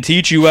didn't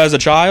teach you as a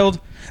child,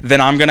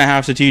 then I'm going to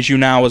have to teach you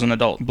now as an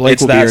adult.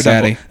 Blake will be your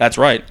daddy. That's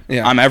right.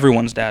 Yeah. I'm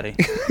everyone's daddy.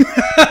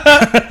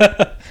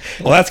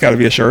 Well, that's got to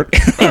be a shirt.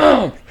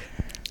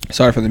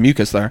 Sorry for the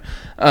mucus there.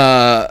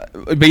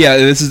 But yeah,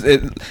 this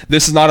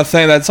is not a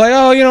thing that's like,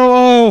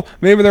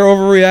 maybe they're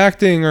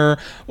overreacting, or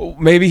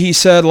maybe he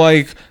said,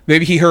 like,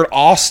 maybe he heard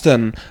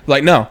Austin.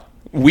 Like, no.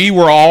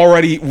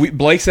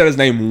 Blake said his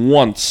name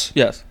once.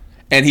 Yes.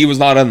 And he was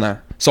not in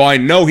there. So I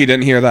know he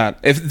didn't hear that.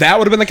 If that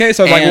would have been the case,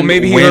 I was like, well,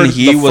 maybe when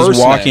he was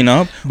walking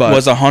up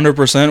was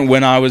 100%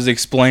 when I was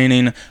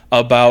explaining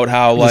about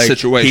how, like,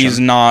 he's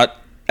not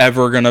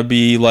ever gonna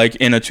be like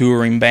in a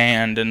touring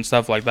band and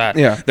stuff like that.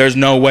 Yeah. There's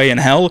no way in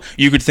hell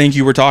you could think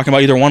you were talking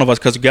about either one of us,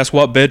 because guess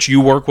what, bitch?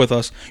 You work with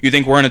us. You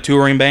think we're in a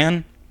touring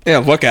band? Yeah,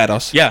 look at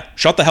us. Yeah,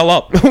 shut the hell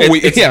up.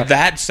 It's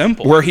that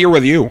simple. We're here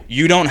with you.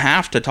 You don't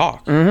have to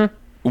talk.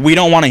 We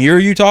don't want to hear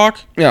you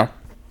talk. Yeah.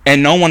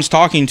 And no one's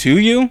talking to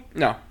you.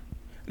 No.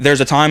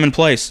 There's a time and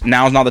place.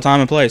 Now's not the time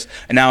and place.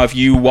 And now if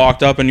you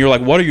walked up and you're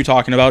like, what are you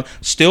talking about?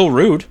 Still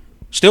rude.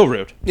 Still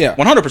rude. Yeah.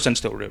 100%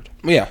 still rude.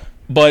 Yeah.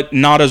 But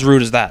not as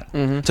rude as that.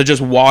 To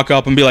just walk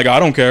up and be like, I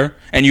don't care,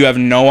 and you have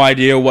no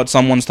idea what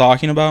someone's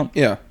talking about.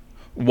 Yeah.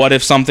 What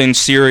if something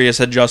serious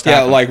had just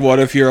happened? Yeah, like what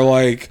if you're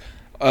like,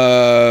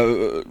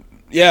 so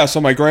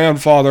my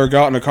grandfather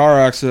got in a car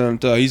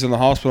accident. He's in the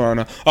hospital right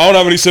now. I don't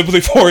have any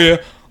sympathy for you.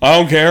 I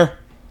don't care.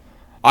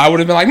 I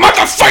would have been like,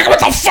 motherfucker, what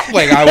the fuck?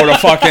 Like, I would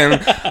have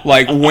fucking,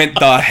 like, went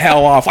the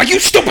hell off. Like, you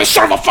stupid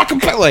son of a fucking...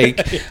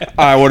 Like,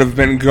 I would have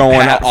been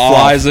going hat off.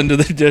 Flies into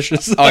the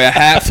dishes. Oh, yeah,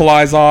 hat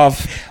flies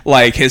off.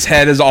 Like, his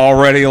head is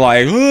already,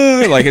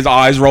 like his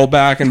eyes roll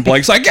back, and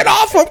Blake's like, get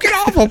off him, get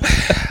off him.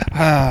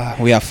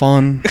 We have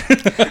fun.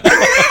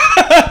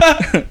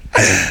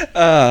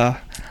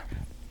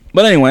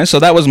 But anyway, so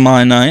that was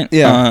my night.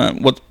 Yeah.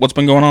 What's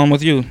been going on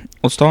with you?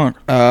 Let's talk.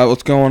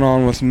 What's going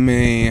on with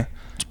me?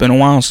 It's been a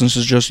while since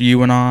it's just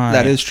you and I.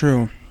 That is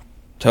true.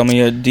 Tell me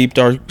a deep,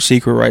 dark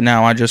secret right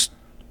now. I just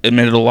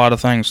admitted a lot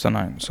of things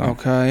tonight. So.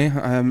 Okay.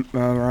 I'm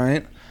all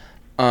right.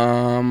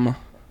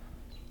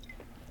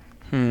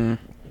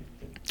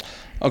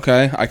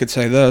 Okay, I could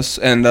say this.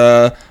 And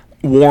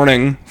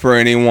warning for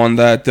anyone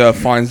that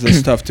finds this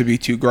stuff to be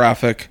too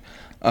graphic,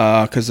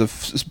 because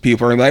if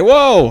people are like,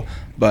 whoa!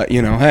 But,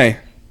 hey,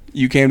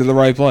 you came to the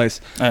right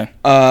place. Hey.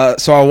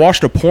 So I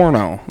watched a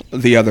porno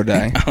the other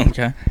day.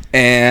 Okay.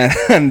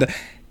 And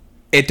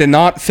it did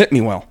not fit me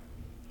well.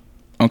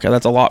 Okay,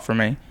 that's a lot for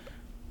me.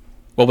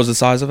 What was the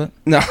size of it?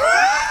 No.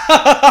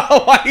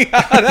 Oh my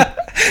God.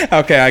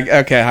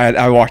 Okay,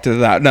 I walked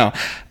into that. No.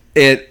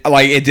 It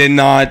did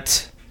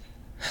not...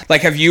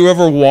 Like, have you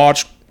ever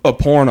watched a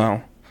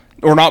porno?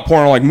 Or not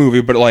porno like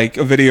movie, but like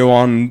a video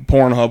on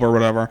Pornhub or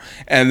whatever.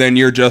 And then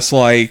you're just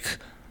like,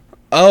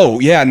 oh,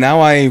 yeah,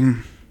 now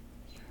I'm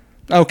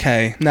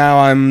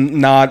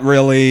not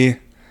really...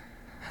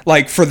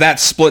 Like, for that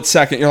split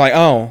second, you're like,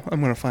 oh,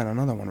 I'm going to find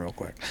another one real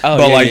quick. Oh,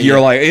 but, you're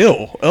like,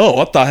 ew,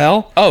 what the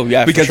hell? Oh,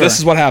 yeah, because for sure. this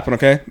is what happened,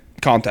 okay?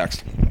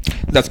 Context.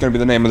 That's going to be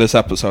the name of this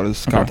episode,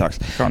 is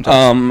context.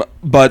 Context.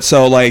 But,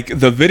 so, like,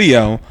 the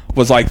video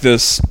was, like,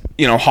 this,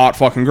 hot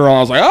fucking girl. And I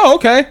was like, oh,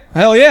 okay,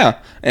 hell yeah.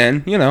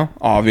 And,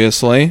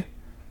 obviously,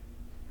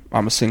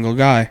 I'm a single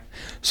guy.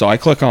 So I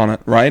click on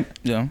it, right?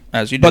 Yeah,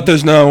 as you do. But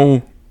there's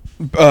no,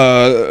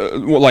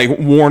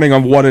 warning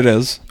of what it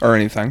is or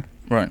anything.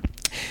 Right.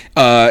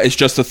 It's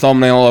just a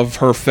thumbnail of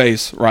her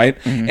face, right?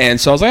 Mm-hmm.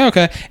 And so I was like,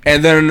 okay.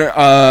 And then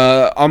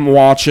I'm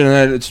watching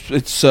it.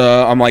 It's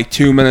I'm like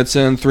 2 minutes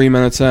in, 3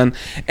 minutes in,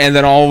 and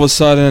then all of a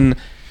sudden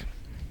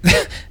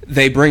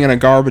they bring in a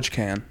garbage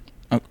can.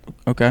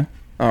 Okay.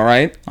 All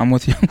right. I'm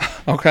with you.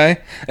 Okay.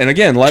 And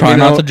again, let Try me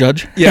know. not to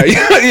judge. Yeah.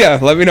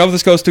 Let me know if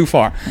this goes too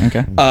far.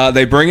 Okay.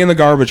 They bring in the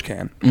garbage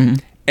can. Mm-hmm.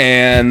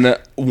 And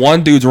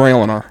one dude's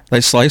railing her.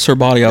 They slice her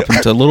body up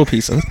into little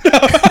pieces.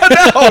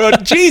 No,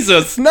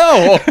 Jesus,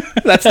 no.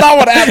 That's not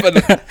what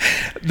happened.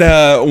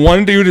 The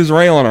one dude is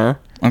railing her.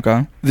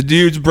 Okay. The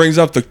dude brings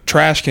up the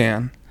trash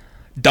can,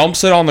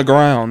 dumps it on the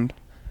ground,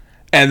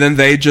 and then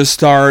they just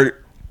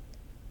start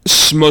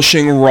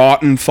smushing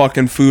rotten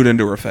fucking food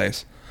into her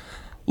face.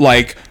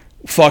 Like,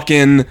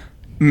 fucking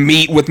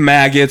meat with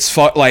maggots,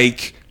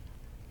 like,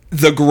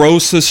 the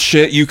grossest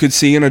shit you could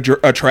see in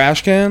a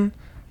trash can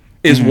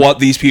is what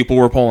these people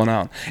were pulling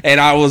out.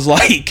 And I was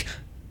like,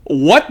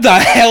 what the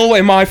hell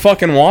am I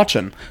fucking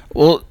watching?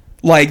 Well,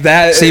 like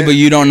that. See, but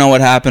you don't know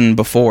what happened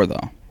before,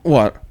 though.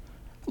 What?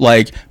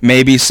 Like,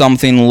 maybe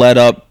something led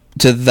up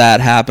to that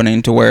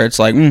happening to where it's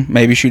like,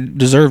 maybe she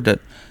deserved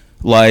it.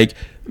 Like,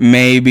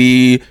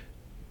 maybe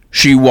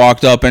she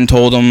walked up and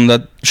told them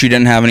that she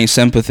didn't have any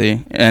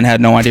sympathy and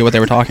had no idea what they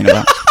were talking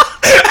about.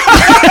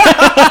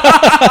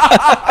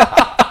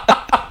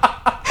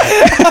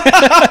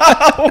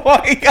 Oh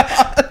my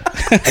god.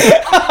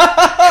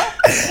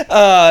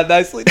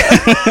 Nicely done.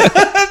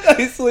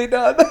 Nicely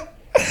done.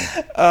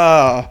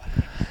 Oh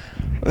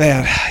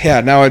man,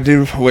 yeah, now I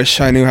do wish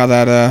I knew how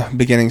that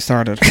beginning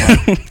started.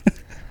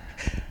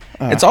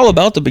 It's all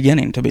about the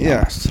beginning, to be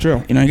honest. It's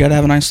true. You gotta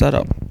have a nice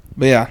setup.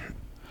 But yeah.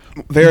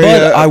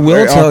 But I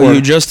will tell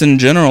you, just in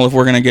general, if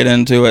we're going to get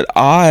into it,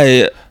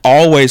 I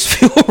always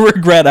feel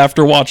regret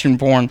after watching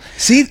porn.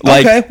 See,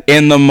 like, okay.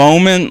 In the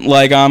moment,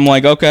 like, I'm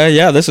like, okay,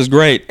 yeah, this is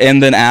great.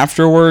 And then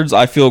afterwards,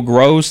 I feel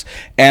gross,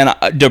 and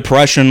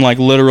depression, like,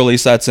 literally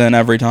sets in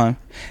every time.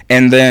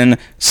 And then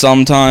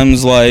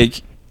sometimes,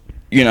 like,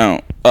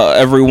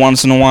 every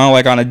once in a while,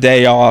 like, on a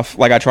day off,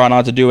 like, I try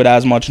not to do it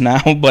as much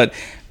now, but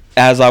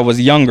as I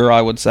was younger,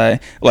 I would say,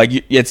 like,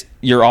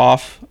 you're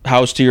off,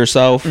 house to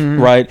yourself,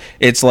 right?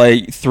 It's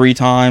like 3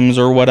 times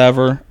or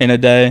whatever in a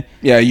day.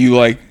 Yeah,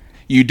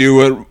 you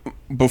do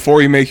it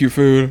before you make your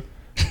food.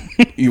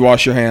 You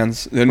wash your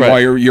hands. Then while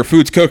your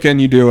food's cooking,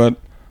 you do it.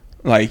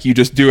 Like, you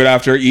just do it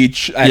after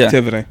each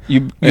activity.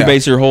 Yeah. You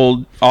base your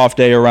whole off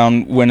day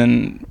around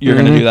when you're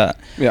going to do that.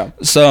 Yeah.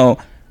 So,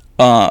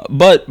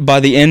 but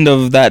by the end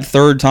of that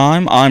 3rd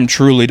time, I'm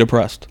truly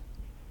depressed.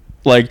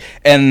 Like,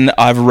 and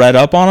I've read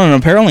up on it, and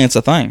apparently it's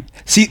a thing.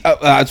 See,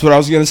 that's what I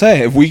was going to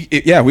say. We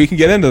can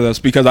get into this,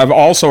 because I've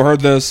also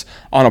heard this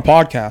on a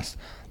podcast,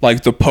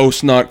 like the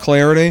post-nut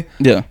clarity.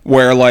 Yeah.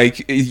 Where,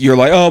 like, you're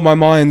like, oh, my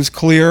mind's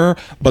clear,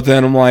 but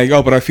then I'm like,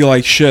 oh, but I feel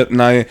like shit,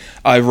 and I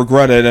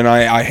regret it, and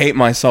I hate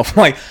myself.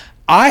 Like,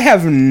 I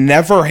have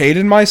never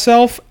hated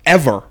myself,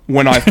 ever,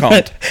 when I've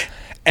cummed.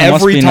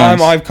 Every time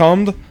nice. I've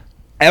cummed,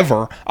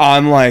 ever,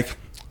 I'm like,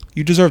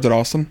 you deserved it,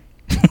 Austin.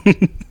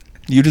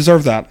 You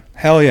deserve that.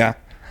 Hell yeah.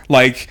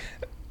 Like,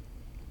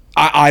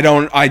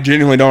 I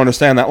genuinely don't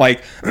understand that.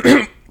 Like,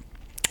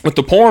 with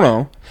the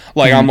porno,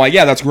 like, I'm like,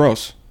 yeah, that's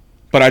gross.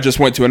 But I just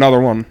went to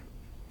another one.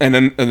 And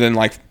then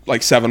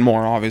like 7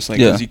 more, obviously,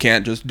 because you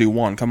can't just do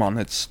one. Come on,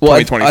 it's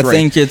 2023. I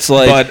think it's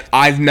like... But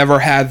I've never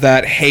had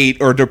that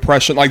hate or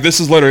depression. Like, this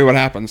is literally what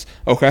happens,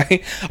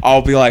 okay?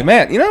 I'll be like,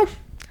 man,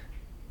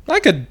 I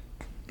could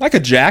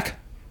jack.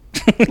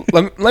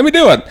 let me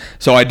do it.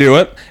 So I do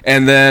it,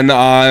 and then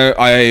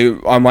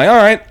I'm like, all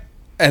right.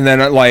 And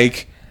then,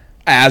 like,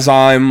 as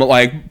I'm,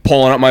 like,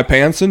 pulling up my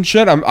pants and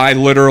shit, I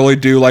literally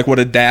do, like, what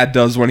a dad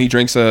does when he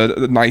drinks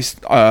a nice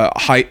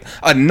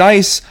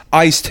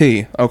iced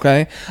tea,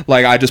 okay?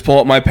 Like, I just pull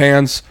up my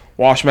pants,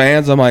 wash my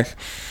hands, I'm like,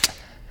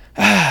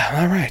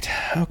 all right,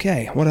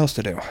 okay, what else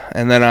to do?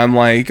 And then I'm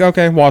like,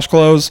 okay, wash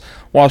clothes,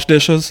 wash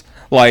dishes.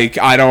 Like,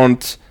 I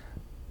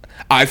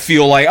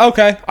feel like,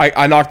 okay,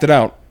 I knocked it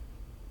out.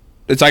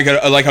 It's like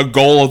a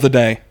goal of the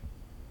day.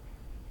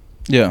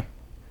 Yeah.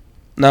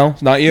 No,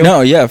 not you?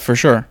 No, yeah, for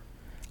sure.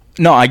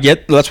 No, I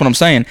get, that's what I'm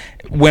saying.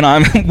 When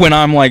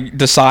I'm like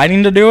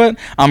deciding to do it,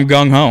 I'm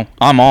gung-ho.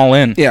 I'm all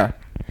in. Yeah.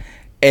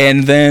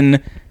 And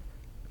then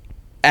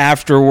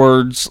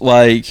afterwards,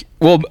 like,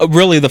 well,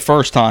 really the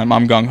first time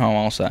I'm gung-ho,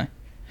 I'll say.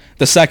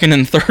 The second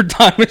and third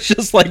time, it's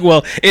just like,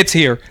 well, it's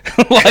here.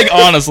 Like,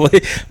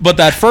 honestly. But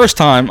that first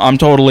time, I'm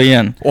totally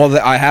in. Well,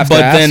 I have to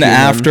But ask then you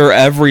after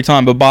every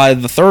time, but by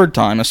the third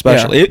time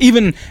especially,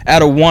 even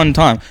at a one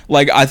time,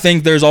 like, I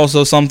think there's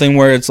also something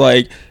where it's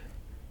like,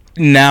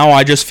 now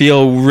I just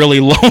feel really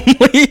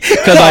lonely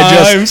because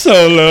I'm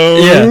so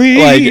lonely.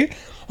 Yeah,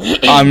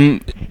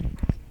 like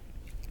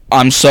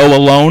I'm so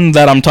alone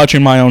that I'm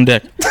touching my own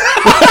dick.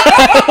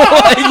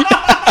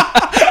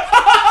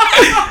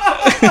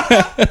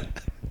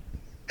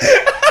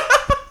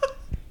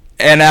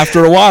 And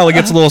after a while, it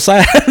gets a little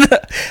sad.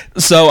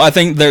 So I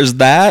think there's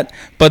that,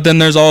 but then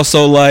there's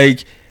also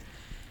like,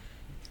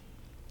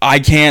 I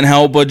can't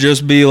help but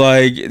just be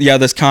like, yeah,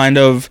 this kind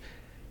of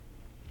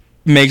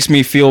makes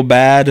me feel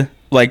bad,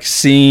 like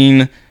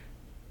seeing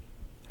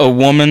a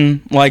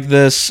woman like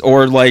this,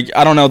 or like,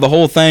 I don't know, the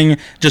whole thing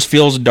just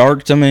feels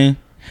dark to me.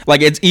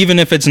 Like, it's, even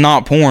if it's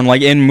not porn,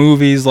 like in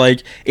movies,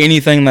 like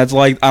anything that's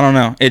like, I don't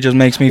know, it just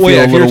makes me feel a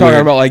little if you're talking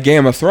weird. about like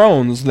Game of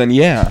Thrones, then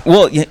yeah.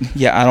 Well,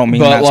 yeah, I don't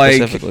mean that like,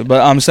 specifically, but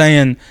I'm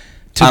saying,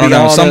 I don't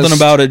know, honest, something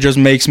about it just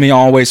makes me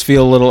always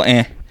feel a little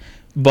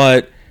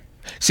But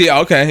see,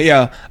 okay,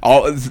 yeah,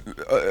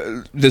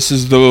 this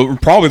is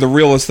probably the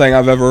realest thing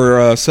I've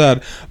ever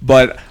said,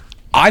 but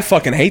I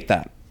fucking hate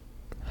that.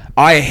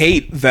 I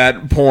hate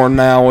that porn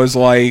now is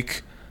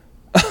like,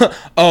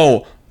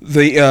 oh,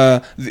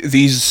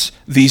 these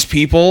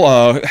people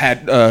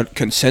had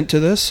consent to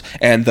this,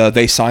 and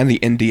they signed the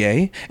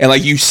NDA, and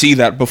like you see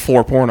that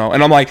before porno,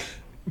 and I'm like,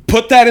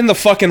 put that in the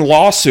fucking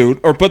lawsuit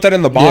or put that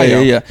in the bio.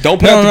 Yeah. Don't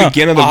put it at the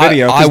beginning of the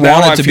video. I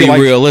want it to be like,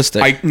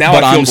 realistic.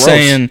 But I'm gross.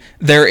 saying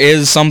there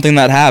is something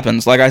that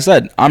happens. Like I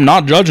said, I'm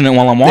not judging it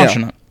while I'm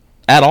watching it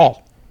at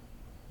all.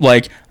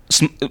 Like,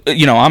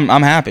 you know, I'm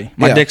happy.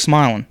 My dick's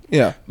smiling.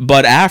 Yeah.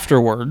 But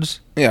afterwards,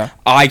 yeah,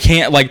 I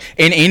can't, like,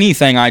 in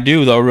anything I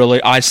do, though,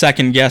 really, I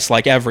second guess,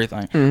 like,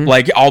 everything. Mm-hmm.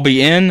 Like, I'll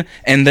be in,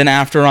 and then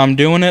after I'm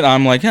doing it,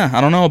 I'm like, yeah,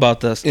 I don't know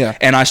about this. Yeah.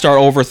 And I start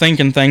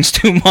overthinking things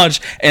too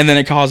much, and then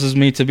it causes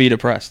me to be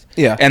depressed.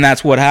 Yeah. And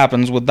that's what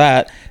happens with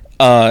that.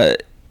 And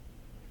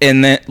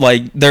then,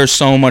 like, there's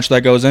so much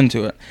that goes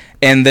into it.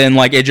 And then,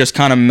 like, it just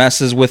kind of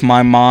messes with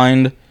my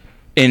mind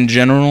in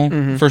general,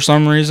 mm-hmm. for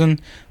some reason.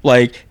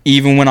 Like,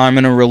 even when I'm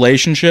in a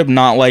relationship,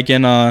 not like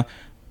in a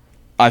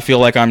I feel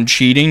like I'm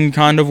cheating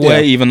kind of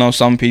way, even though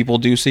some people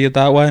do see it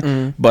that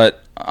way,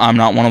 but I'm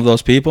not one of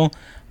those people.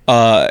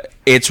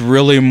 It's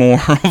really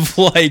more of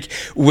like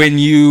when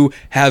you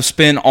have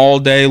spent all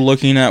day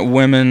looking at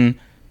women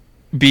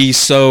be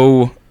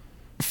so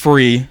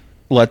free,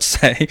 let's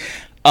say,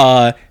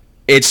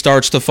 it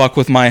starts to fuck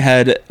with my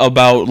head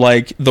about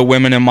like the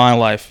women in my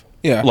life.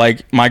 Yeah.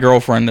 Like my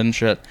girlfriend and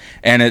shit.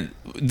 And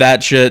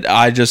that's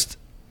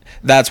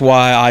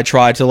why I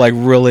try to like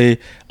really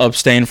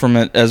abstain from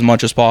it as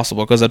much as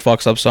possible, because it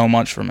fucks up so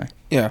much for me.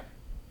 Yeah.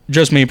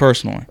 Just me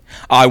personally.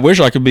 I wish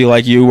I could be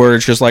like you, where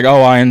it's just like,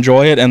 oh, I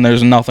enjoy it and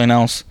there's nothing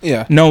else.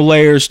 Yeah. No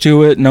layers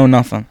to it, no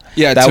nothing.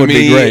 Yeah, that would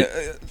be great.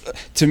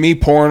 To me,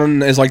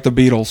 porn is like the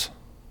Beatles.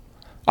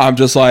 I'm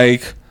just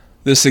like,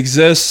 this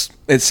exists,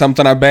 it's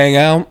something I bang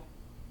out,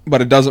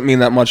 but it doesn't mean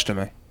that much to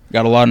me.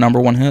 Got a lot of number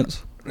one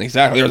hits.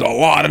 Exactly. There's a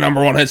lot of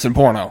number one hits in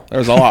porno.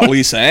 There's a lot.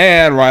 Lisa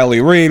Ann,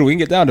 Riley Reid. We can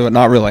get down to it.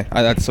 Not really.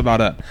 That's about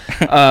it.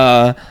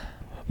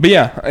 But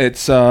yeah,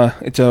 it's a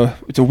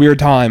weird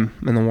time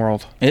in the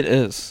world. It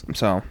is.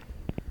 So,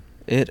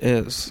 it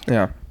is.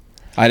 Yeah.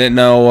 I didn't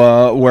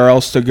know where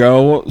else to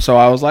go, so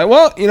I was like,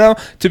 well, you know,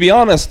 to be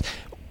honest,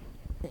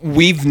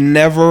 we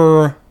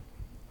don't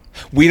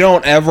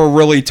ever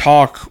really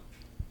talk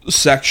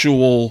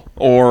sexual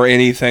or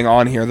anything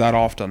on here that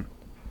often.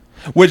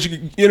 Which,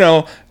 you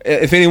know,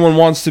 if anyone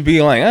wants to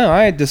be like, oh,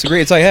 I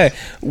disagree, it's like, hey,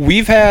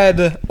 we've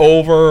had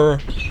over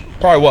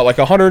probably, like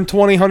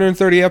 120,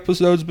 130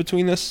 episodes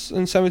between this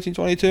and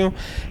 1722,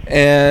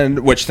 and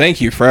which,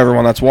 thank you for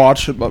everyone that's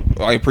watched.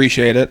 I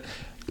appreciate it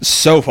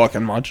so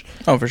fucking much.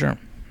 Oh, for sure.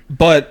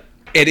 But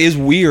it is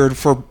weird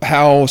for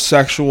how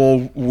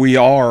sexual we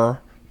are,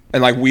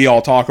 and like we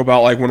all talk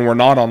about like when we're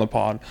not on the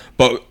pod.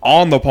 But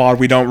on the pod,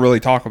 we don't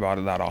really talk about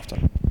it that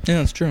often. Yeah,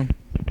 that's true.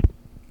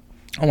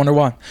 I wonder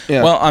why.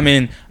 Yeah. Well, I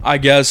mean, I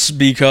guess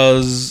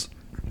because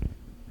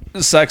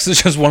sex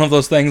is just one of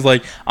those things,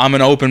 like, I'm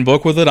an open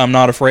book with it. I'm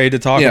not afraid to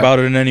talk about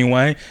it in any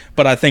way.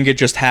 But I think it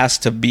just has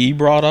to be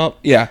brought up.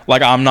 Yeah.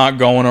 Like, I'm not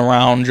going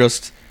around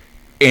just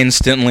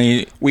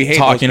instantly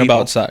talking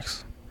about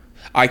sex.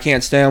 I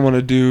can't stand when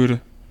a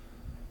dude,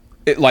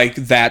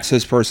 that's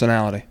his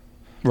personality.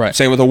 Right.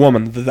 Same with a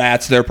woman.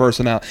 That's their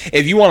personality.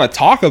 If you want to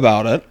talk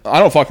about it, I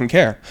don't fucking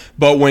care.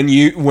 But when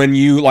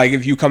you like,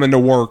 if you come into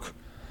work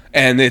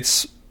and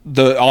it's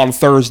on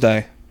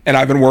Thursday, and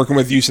I've been working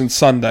with you since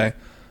Sunday,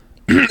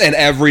 and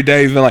every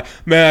day you've been like,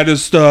 man, I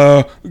just,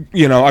 I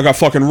got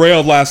fucking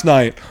railed last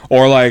night.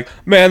 Or like,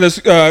 man, this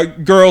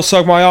girl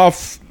sucked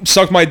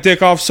my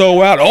dick off so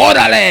well.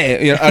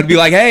 Orale! I'd be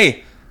like,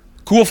 hey,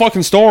 cool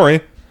fucking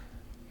story.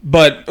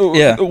 But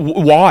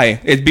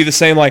why? It'd be the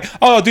same like,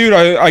 oh, dude,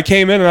 I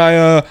came in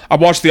and I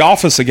watched The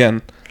Office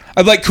again.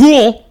 I'd be like,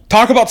 cool,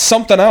 talk about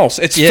something else.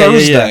 It's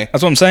Thursday. Yeah.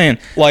 That's what I'm saying.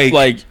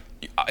 Like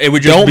it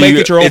would just make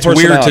it your own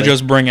personality. It's weird to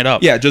just bring it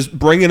up. Yeah, just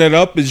bringing it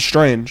up is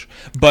strange.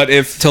 But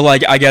to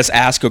like, I guess,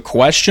 ask a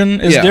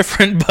question is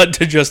different, but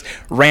to just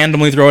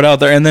randomly throw it out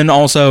there. And then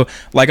also,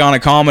 like on a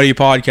comedy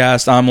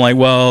podcast, I'm like,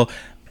 well,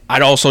 I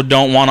also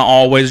don't want to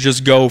always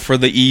just go for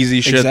the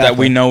easy shit that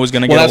we know is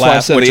going to get a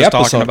laugh, which is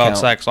talking about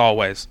sex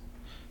always.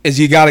 Is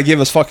you got to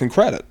give us fucking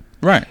credit.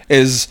 Right.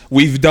 Is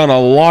we've done a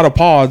lot of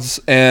pods,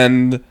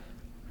 and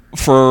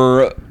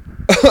for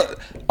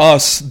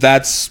us,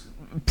 that's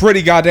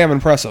pretty goddamn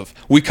impressive.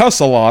 We cuss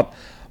a lot,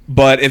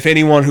 but if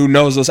anyone who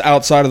knows us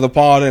outside of the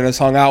pod and has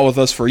hung out with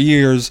us for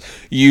years,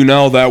 you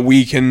know that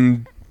we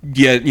can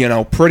get,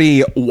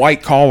 pretty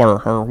white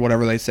collar, or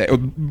whatever they say.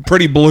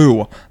 Pretty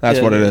blue. That's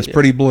what it is. Yeah.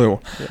 Pretty blue.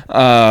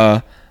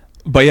 Yeah.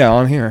 But yeah,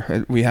 on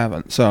here, we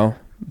haven't. So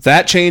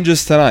that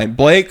changes tonight.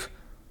 Blake,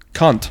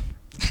 cunt.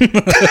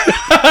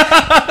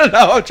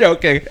 No, I'm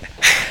joking.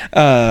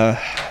 I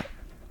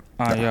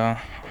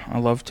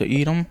love to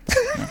eat them.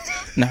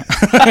 No.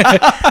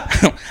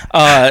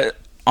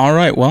 All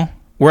right, well,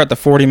 we're at the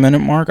 40-minute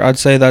mark. I'd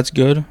say that's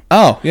good.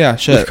 Oh, yeah,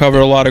 shit. We've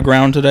covered a lot of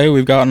ground today.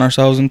 We've gotten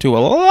ourselves into a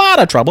lot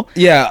of trouble.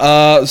 Yeah,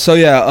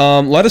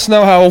 let us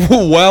know how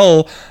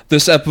well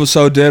this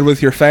episode did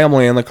with your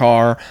family in the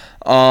car.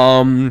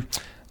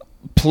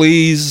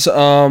 Please,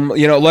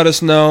 let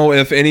us know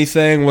if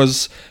anything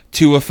was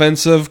too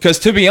offensive, because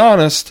to be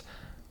honest,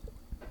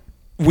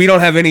 we don't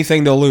have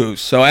anything to lose,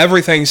 so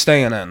everything's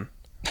staying in.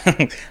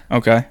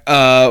 Okay.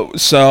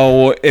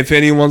 So if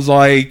anyone's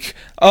like,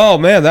 oh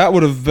man, that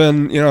would have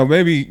been,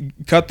 maybe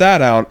cut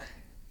that out,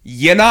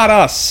 you're not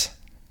us.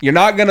 You're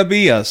not gonna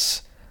be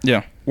us.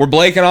 Yeah. We're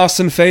Blake and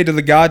Austin Fade to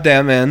the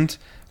goddamn end.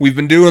 We've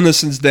been doing this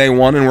since day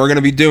one, and we're going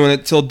to be doing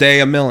it till day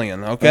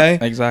 1,000,000, okay?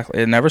 Yeah, exactly.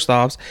 It never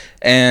stops.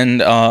 And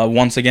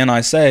once again,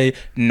 I say,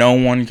 no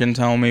one can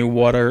tell me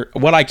what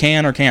I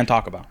can or can't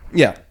talk about.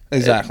 Yeah,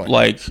 exactly.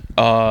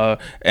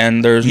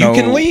 And there's no...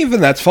 You can leave,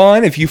 and that's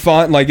fine. If you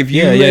find,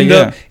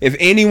 if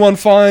anyone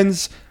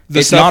finds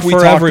the stuff we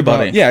talked about... It's not for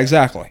everybody. Yeah,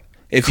 exactly.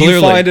 If clearly,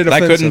 you find it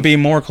offensive, that couldn't be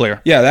more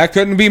clear. Yeah, that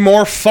couldn't be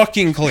more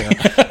fucking clear.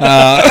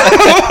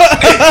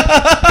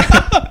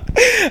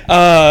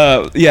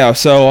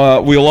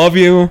 So we love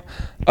you.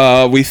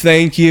 We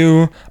thank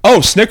you. Oh,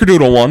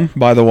 Snickerdoodle won,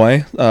 by the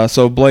way.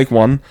 So Blake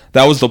won.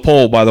 That was the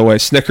poll, by the way.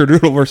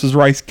 Snickerdoodle versus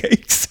rice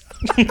cakes.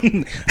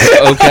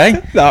 Okay.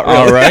 Not really.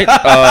 All right.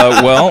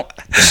 Well,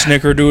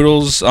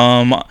 Snickerdoodles,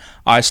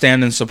 I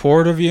stand in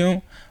support of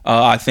you.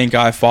 I think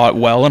I fought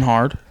well and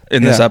hard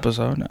in this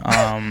episode.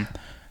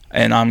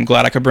 And I'm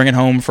glad I could bring it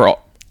home for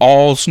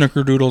all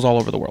Snickerdoodles all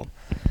over the world.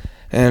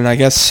 And I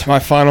guess my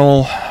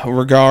final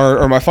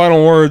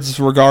words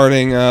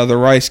regarding the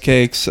rice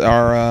cakes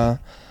are,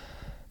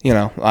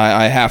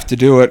 I have to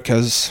do it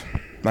because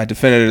I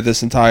defended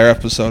this entire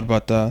episode.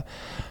 But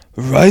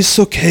rice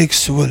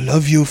cakes will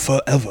love you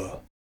forever.